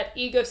from that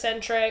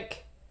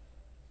egocentric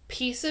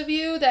piece of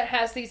you that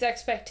has these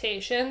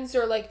expectations,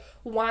 or, like,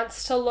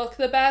 wants to look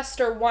the best,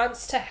 or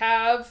wants to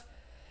have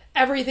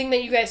everything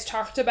that you guys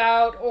talked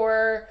about,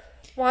 or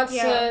wants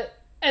to,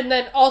 and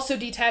then also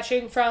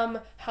detaching from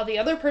how the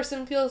other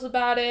person feels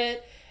about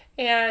it,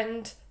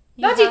 and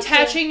not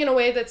detaching in a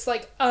way that's,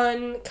 like,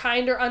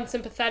 unkind or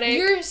unsympathetic.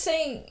 You're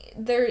saying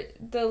the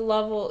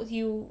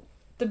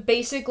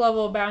basic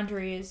level of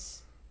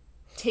boundaries,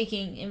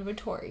 taking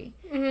inventory,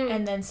 mm-hmm.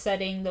 and then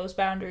setting those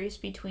boundaries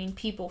between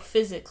people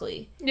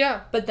physically.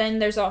 Yeah. But then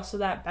there's also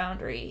that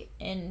boundary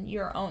in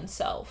your own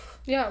self.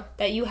 Yeah.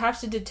 That you have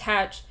to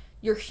detach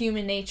your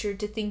human nature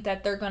to think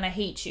that they're going to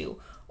hate you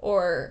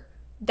or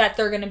that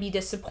they're going to be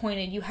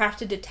disappointed. You have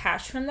to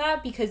detach from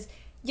that because,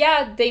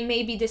 yeah, they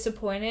may be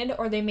disappointed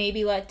or they may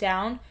be let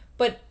down,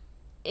 but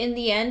in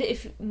the end,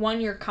 if, one,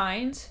 you're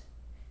kind,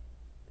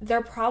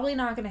 they're probably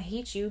not going to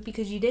hate you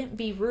because you didn't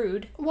be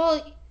rude.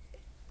 Well,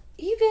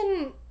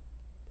 even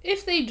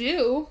if they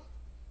do,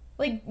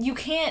 like, you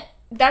can't,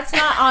 that's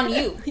not on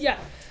you. Yeah.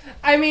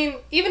 I mean,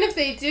 even if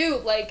they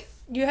do, like,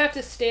 you have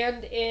to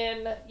stand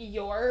in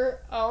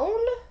your own,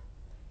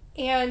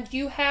 and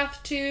you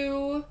have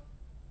to,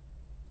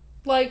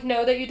 like,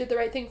 know that you did the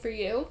right thing for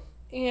you,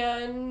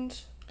 and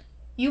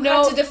you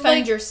have to defend,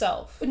 like,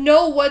 yourself.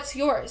 Know what's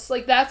yours.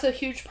 Like, that's a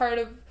huge part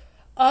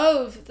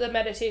of the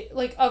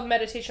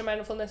meditation,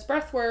 mindfulness,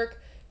 breath work,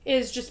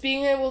 is just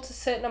being able to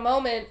sit in a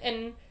moment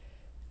and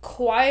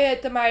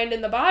quiet the mind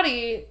and the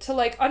body to,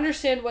 like,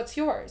 understand what's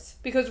yours,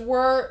 because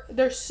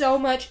there's so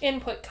much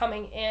input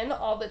coming in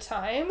all the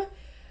time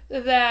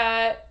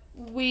that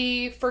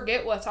we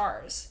forget what's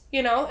ours,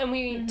 you know, and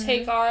we mm-hmm.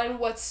 take on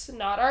what's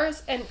not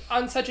ours, and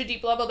on such a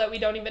deep level that we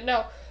don't even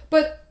know.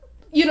 But,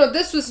 you know,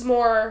 this was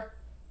more,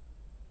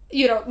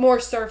 you know, more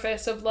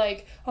surface of,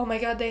 like, oh my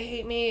god, they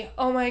hate me,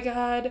 oh my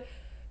god,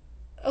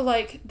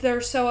 like,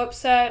 they're so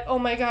upset, oh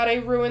my god, I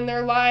ruined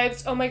their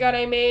lives, oh my god,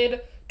 I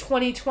made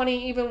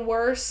 2020 even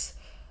worse,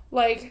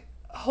 like,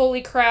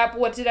 holy crap,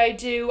 what did I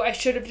do? I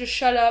should have just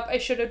shut up, I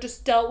should have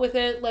just dealt with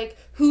it, like,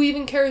 who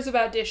even cares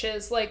about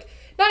dishes? Like,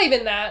 not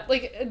even that,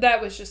 like,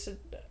 that was just,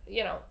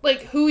 you know,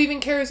 like, who even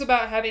cares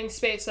about having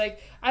space?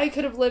 Like, I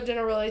could have lived in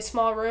a really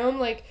small room,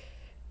 like,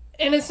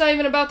 and it's not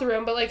even about the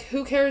room, but, like,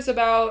 who cares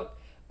about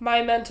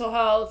my mental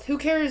health? Who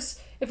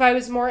cares if I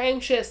was more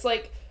anxious?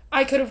 Like,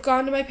 I could have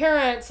gone to my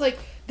parents. Like,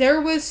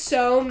 there was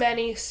so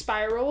many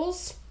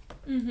spirals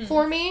mm-hmm.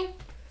 for me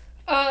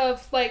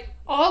of, like,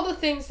 all the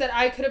things that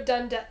I could have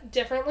done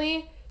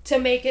differently to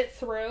make it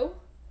through.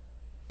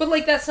 But,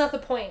 like, that's not the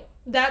point.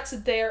 That's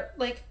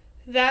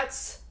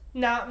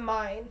not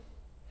mine.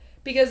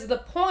 Because the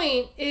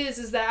point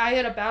is that I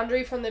had a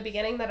boundary from the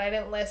beginning that I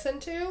didn't listen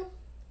to.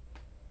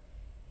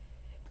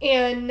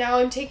 And now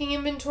I'm taking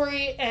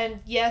inventory,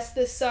 and yes,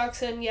 this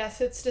sucks, and yes,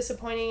 it's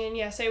disappointing, and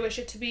yes, I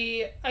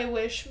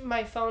wish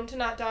my phone to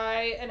not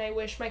die, and I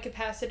wish my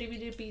capacity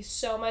to be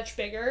so much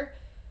bigger,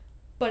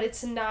 but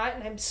it's not,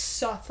 and I'm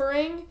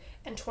suffering,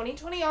 and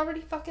 2020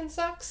 already fucking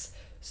sucks.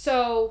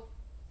 So,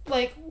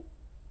 like,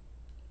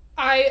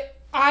 I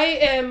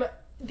am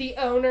the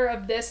owner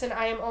of this, and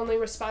I am only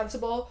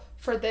responsible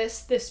for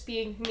this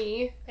being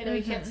me. I know mm-hmm.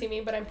 you can't see me,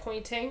 but I'm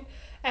pointing.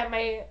 at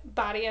my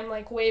body. I'm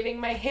like waving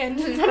my hand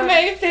in front of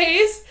my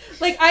face.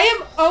 Like, I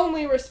am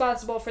only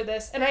responsible for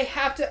this, and I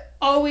have to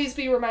always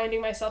be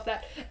reminding myself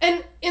that.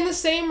 And in the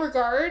same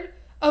regard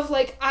of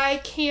like, I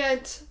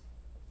can't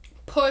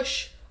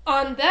push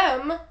on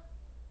them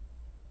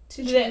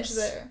to change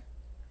their...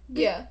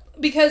 Yeah.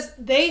 Because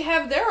they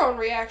have their own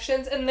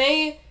reactions, and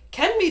they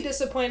can be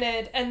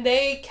disappointed, and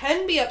they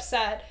can be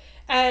upset,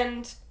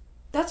 and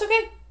that's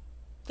okay.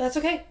 That's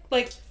okay.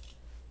 Like,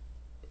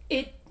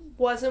 it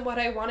wasn't what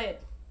I wanted.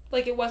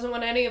 Like, it wasn't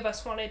what any of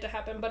us wanted to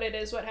happen, but it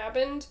is what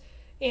happened,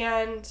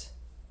 and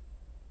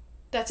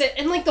that's it.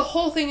 And, like, the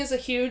whole thing is a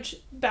huge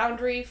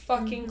boundary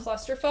fucking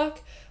clusterfuck,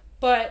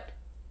 but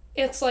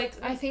it's like...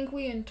 I think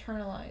we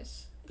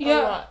internalize a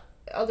lot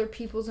other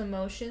people's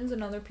emotions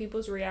and other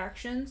people's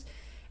reactions,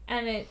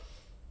 and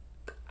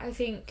I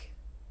think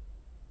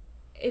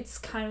it's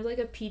kind of like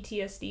a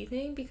PTSD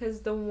thing,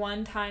 because the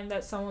one time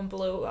that someone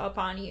blew up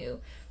on you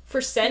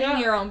for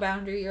setting your own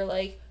boundary, you're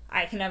like,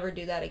 I can never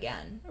do that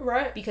again.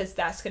 Right. Because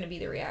that's going to be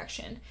the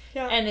reaction.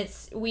 Yeah. And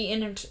we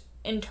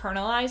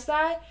internalize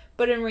that,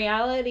 but in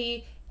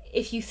reality,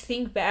 if you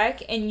think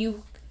back and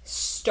you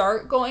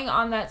start going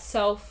on that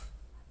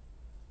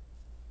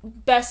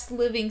best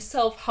living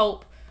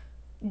self-help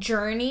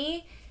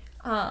journey,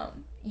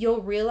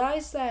 you'll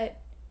realize that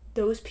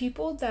those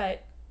people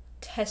that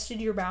tested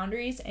your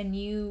boundaries and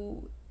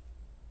you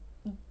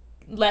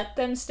let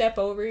them step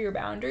over your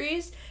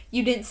boundaries,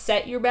 you didn't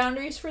set your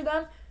boundaries for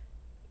them,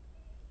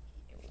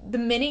 the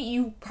minute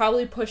you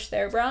probably pushed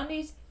their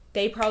boundaries,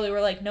 they probably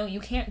were like, no, you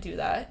can't do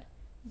that.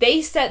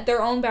 They set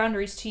their own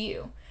boundaries to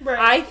you. Right.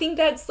 I think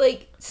that's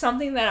like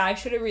something that I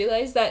should have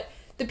realized, that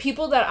the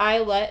people that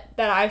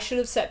I should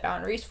have set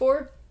boundaries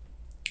for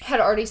had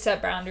already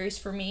set boundaries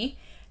for me,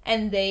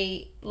 and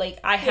they, like,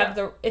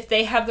 if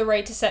they have the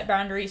right to set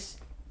boundaries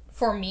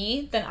for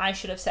me, then I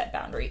should have set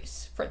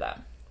boundaries for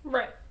them.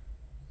 Right.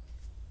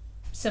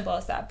 Simple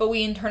as that. But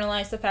we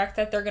internalize the fact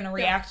that they're going to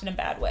react in a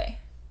bad way.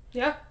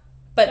 Yeah.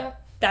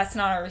 But that's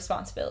not our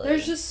responsibility.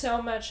 There's just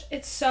so much.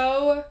 It's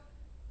so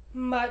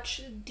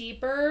much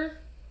deeper,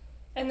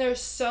 and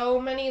there's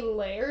so many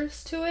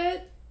layers to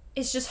it.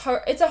 It's just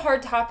hard. It's a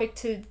hard topic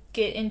to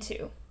get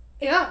into.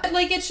 Yeah.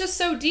 Like, it's just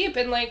so deep,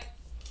 and, like,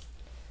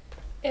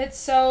 it's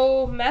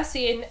so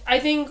messy. And I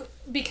think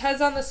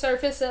because on the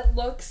surface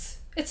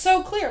it's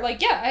so clear.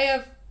 Like, yeah, I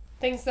have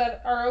things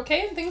that are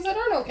okay and things that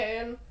aren't okay,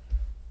 and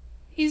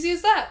easy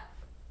as that.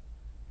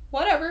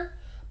 Whatever.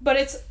 But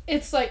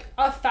it's like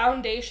a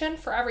foundation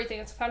for everything.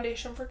 It's a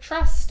foundation for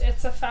trust.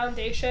 It's a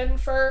foundation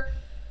for,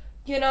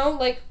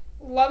 like,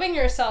 loving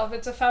yourself.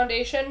 It's a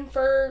foundation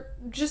for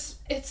just,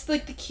 it's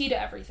like the key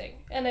to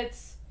everything. And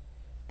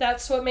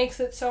that's what makes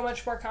it so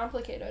much more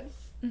complicated.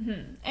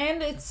 Mm-hmm.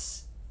 And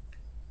it's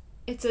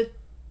a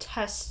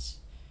test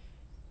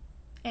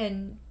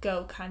and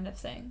go kind of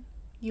thing.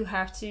 You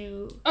have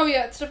to... Oh,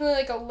 yeah, it's definitely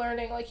like a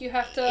learning. Like, you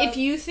have to... If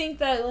you think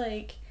that,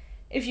 like,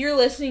 if you're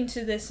listening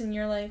to this and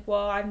you're like,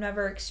 well, I've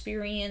never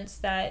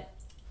experienced that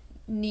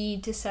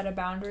need to set a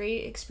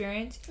boundary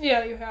experience.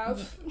 Yeah, you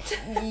have.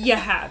 You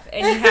have.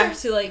 And you have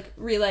to, like,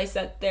 realize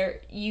that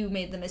you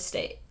made the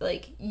mistake.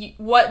 Like,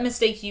 what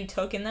mistake you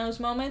took in those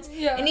moments.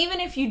 Yeah. And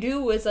even if you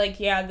do was, like,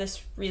 yeah,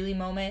 this really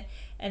moment,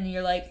 and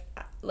you're like,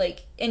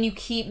 and you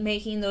keep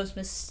making those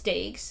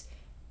mistakes,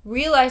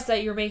 realize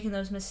that you're making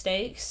those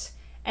mistakes.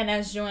 And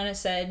as Joanna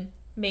said,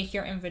 make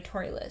your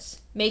inventory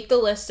list. Make the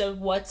list of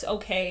what's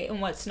okay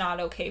and what's not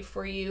okay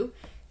for you.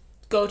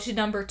 Go to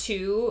number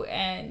 2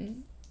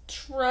 and...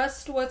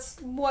 Trust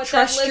Trust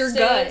your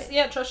gut. Is.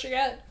 Yeah, trust your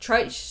gut.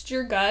 Trust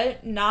your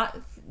gut.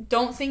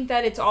 Don't think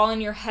that it's all in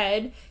your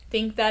head.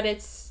 Think that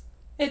it's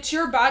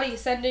your body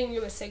sending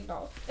you a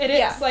signal. It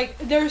is. Like,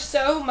 there's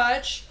so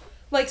much,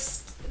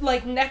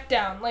 like neck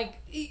down. Like,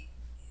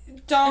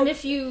 don't... And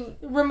if you...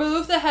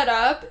 Remove the head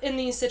up in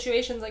these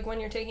situations, like when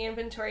you're taking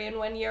inventory and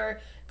when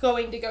you're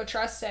going to go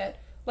trust it.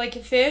 Like,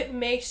 if it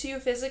makes you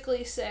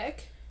physically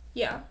sick...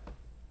 Yeah.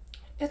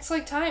 It's,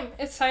 like, time.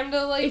 It's time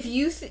to, like...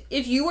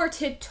 If you are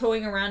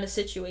tiptoeing around a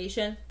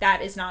situation,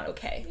 that is not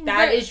okay.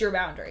 That is your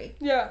boundary.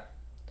 Yeah.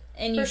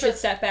 And you should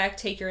step back,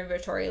 take your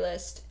inventory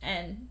list,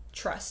 and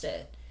trust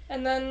it.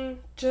 And then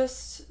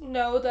just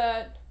know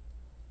that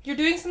you're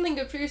doing something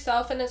good for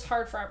yourself, and it's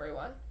hard for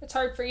everyone. It's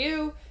hard for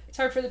you. It's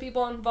hard for the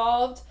people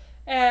involved.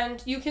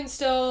 And you can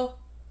still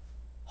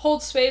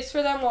hold space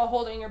for them while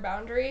holding your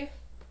boundary.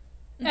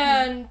 Mm-hmm.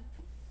 And...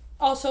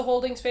 also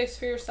holding space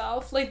for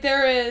yourself. Like,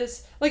 there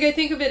is... Like, I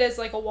think of it as,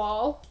 like, a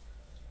wall.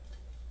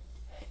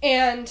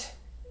 And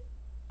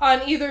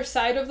on either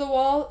side of the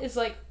wall is,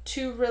 like,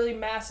 2 really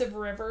massive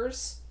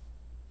rivers.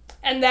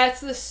 And that's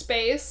the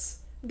space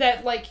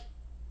that, like,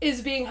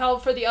 is being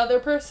held for the other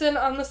person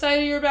on the side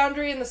of your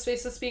boundary, and the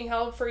space that's being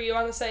held for you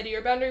on the side of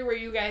your boundary, where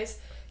you guys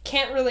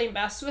can't really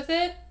mess with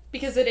it,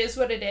 because it is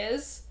what it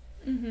is.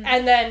 Mm-hmm.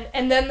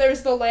 And then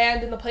there's the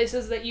land and the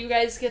places that you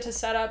guys get to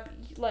set up,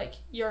 like,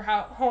 your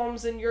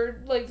homes and your,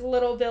 like,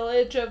 little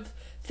village of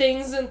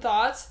things and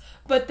thoughts.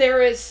 But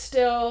there's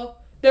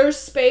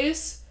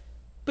space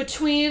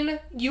between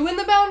you and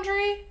the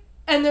boundary,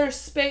 and there's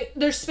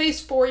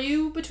space for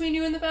you between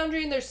you and the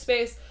boundary, and there's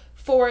space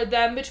for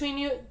them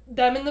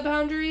them and the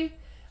boundary,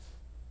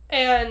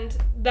 and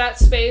that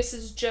space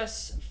is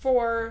just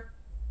for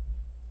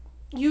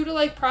you to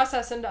like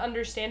process and to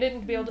understand it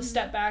and to be able to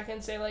step back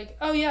and say like,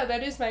 oh yeah,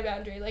 that is my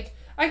boundary. Like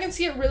I can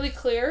see it really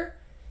clear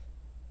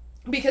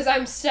because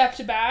I'm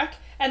stepped back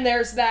and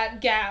there's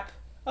that gap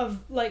of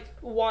like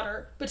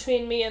water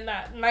between me and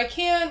that, and I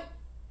can't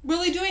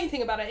really do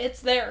anything about it. It's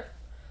there.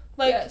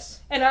 Like,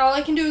 yes. And all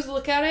I can do is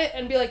look at it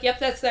and be like, yep,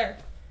 that's there.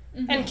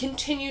 And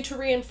continue to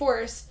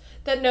reinforce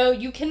that no,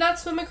 you cannot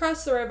swim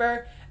across the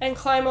river and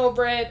climb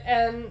over it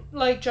and,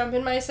 like, jump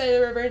in my side of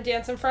the river and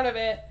dance in front of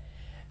it.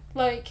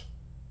 Like,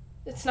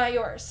 it's not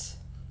yours.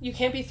 You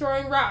can't be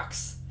throwing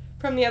rocks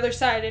from the other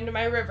side into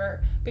my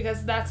river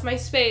because that's my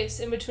space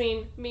in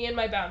between me and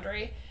my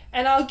boundary.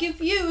 And I'll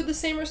give you the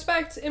same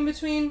respect in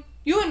between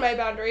you and my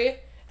boundary.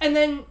 And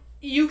then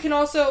you can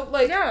also,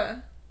 like,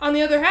 on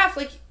the other half,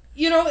 like,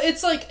 you know,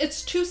 it's like,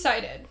 it's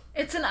two-sided.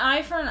 It's an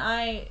eye for an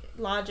eye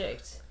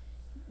logic.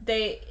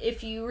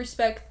 If you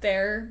respect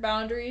their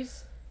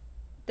boundaries,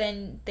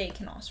 then they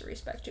can also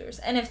respect yours.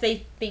 And if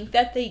they think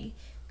that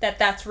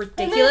that's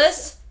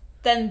ridiculous,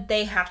 then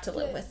they have to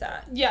live with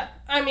that. Yeah.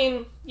 I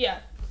mean, yeah.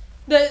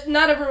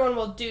 Not everyone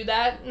will do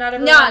that. Not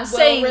everyone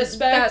will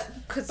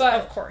respect. Because,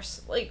 of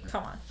course. Like,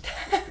 come on.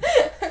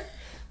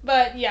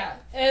 But, yeah.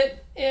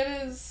 It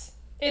is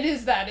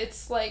that.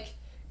 It's like,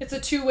 it's a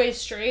two-way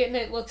street, and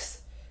it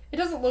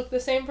doesn't look the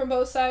same from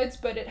both sides,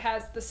 but it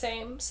has the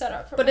same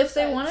setup from both sides. But if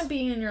they want to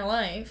be in your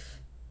life,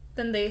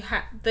 then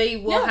they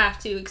will have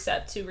to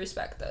accept to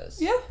respect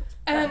those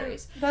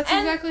boundaries. And that's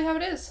exactly how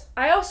it is.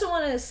 I also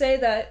want to say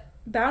that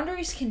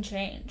boundaries can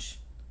change.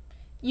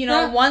 You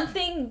know, one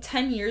thing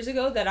 10 years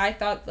ago that I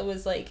thought that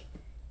was, like,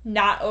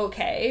 not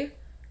okay,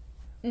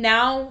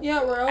 now,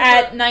 we're over.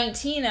 At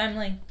 19, I'm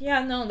like,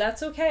 yeah, no,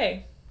 that's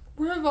okay.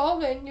 We're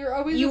evolving.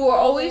 You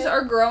always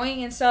are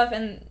growing and stuff,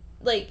 and,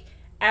 like,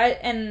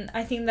 and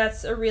I think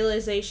that's a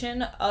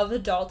realization of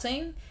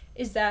adulting,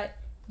 is that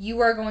you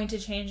are going to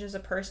change as a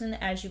person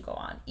as you go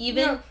on.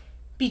 Even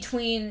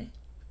between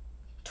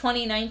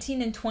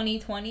 2019 and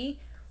 2020,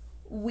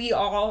 we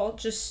all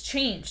just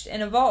changed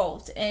and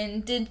evolved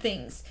and did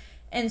things.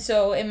 And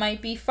so it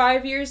might be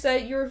 5 years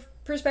that your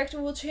perspective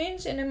will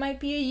change, and it might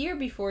be a year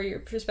before your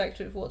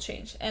perspective will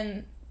change.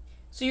 And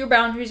so your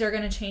boundaries are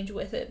going to change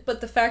with it.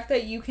 But the fact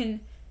that you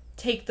can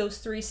take those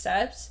 3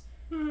 steps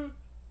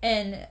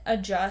and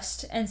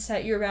adjust and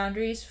set your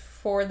boundaries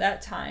for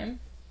that time,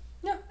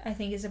 I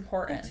think is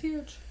important. It's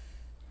huge.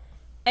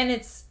 And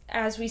it's,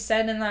 as we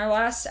said in our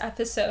last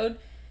episode,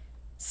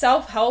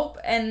 self-help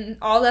and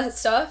all that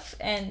stuff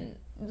and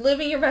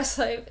living your best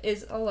life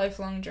is a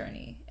lifelong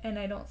journey. And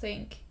I don't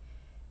think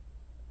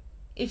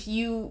if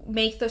you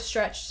make the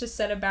stretch to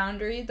set a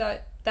boundary,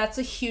 that's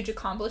a huge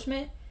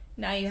accomplishment.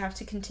 Now you have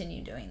to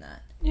continue doing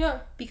that. Yeah.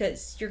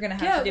 Because you're going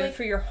to have to do it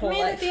for your whole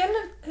life.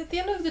 At the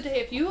end of the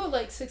day, if you,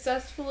 like,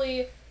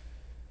 successfully,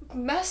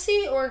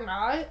 messy or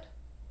not,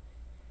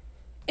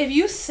 if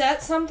you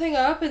set something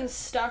up and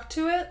stuck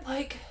to it,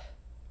 like,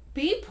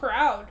 be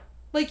proud.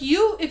 Like,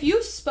 if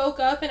you spoke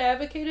up and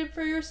advocated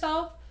for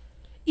yourself,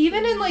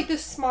 even in, like, the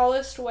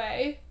smallest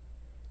way,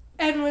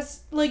 and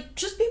was, like,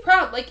 just be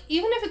proud. Like,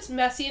 even if it's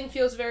messy and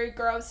feels very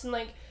gross and,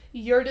 like,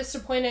 you're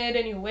disappointed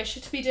and you wish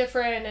it to be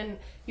different and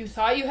you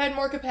thought you had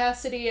more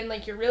capacity and,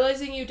 like, you're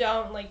realizing you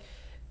don't, like,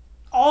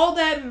 all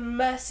that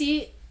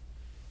messy,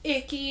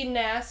 icky,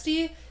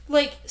 nasty,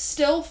 like,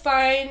 still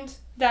find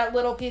that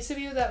little piece of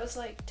you that was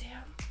like,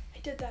 damn, I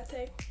did that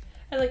thing.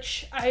 And,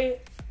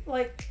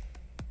 like,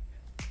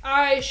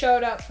 I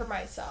showed up for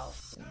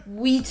myself.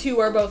 We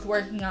two are both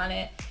working on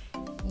it.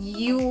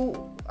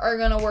 You are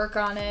going to work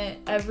on it.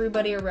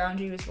 Everybody around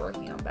you is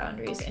working on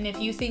boundaries. And if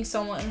you think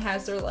someone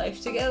has their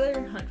life together,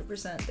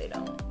 100% they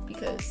don't.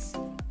 Because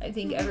I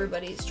think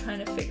everybody's trying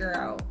to figure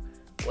out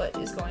what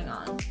is going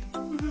on.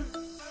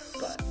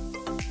 But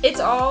it's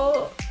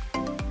all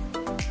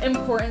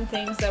important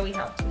things that we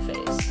have to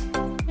face.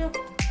 Yeah.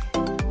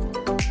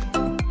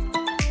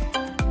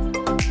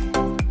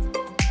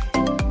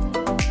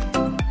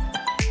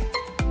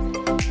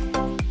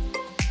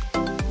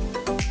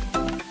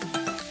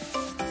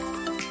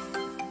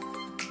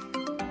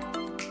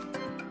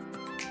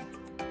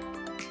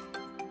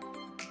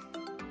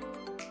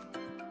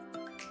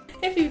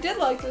 If you did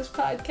like this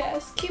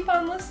podcast, keep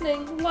on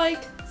listening.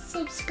 Like,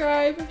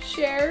 subscribe,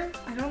 share.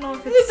 I don't know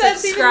if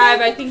it's subscribe.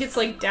 I think it's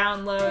like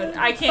download.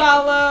 I can't.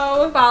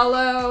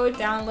 Follow,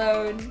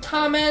 download.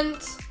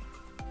 Comment.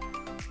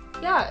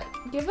 Yeah,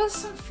 give us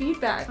some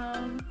feedback.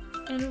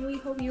 And we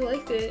hope you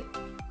liked it.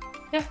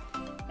 Yeah.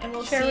 And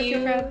we'll share see with you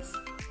your friends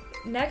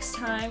next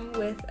time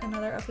with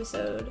another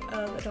episode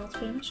of Adults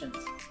with Missions.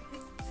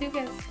 See you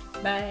guys.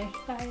 Bye.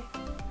 Bye.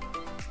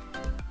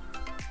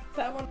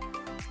 That one.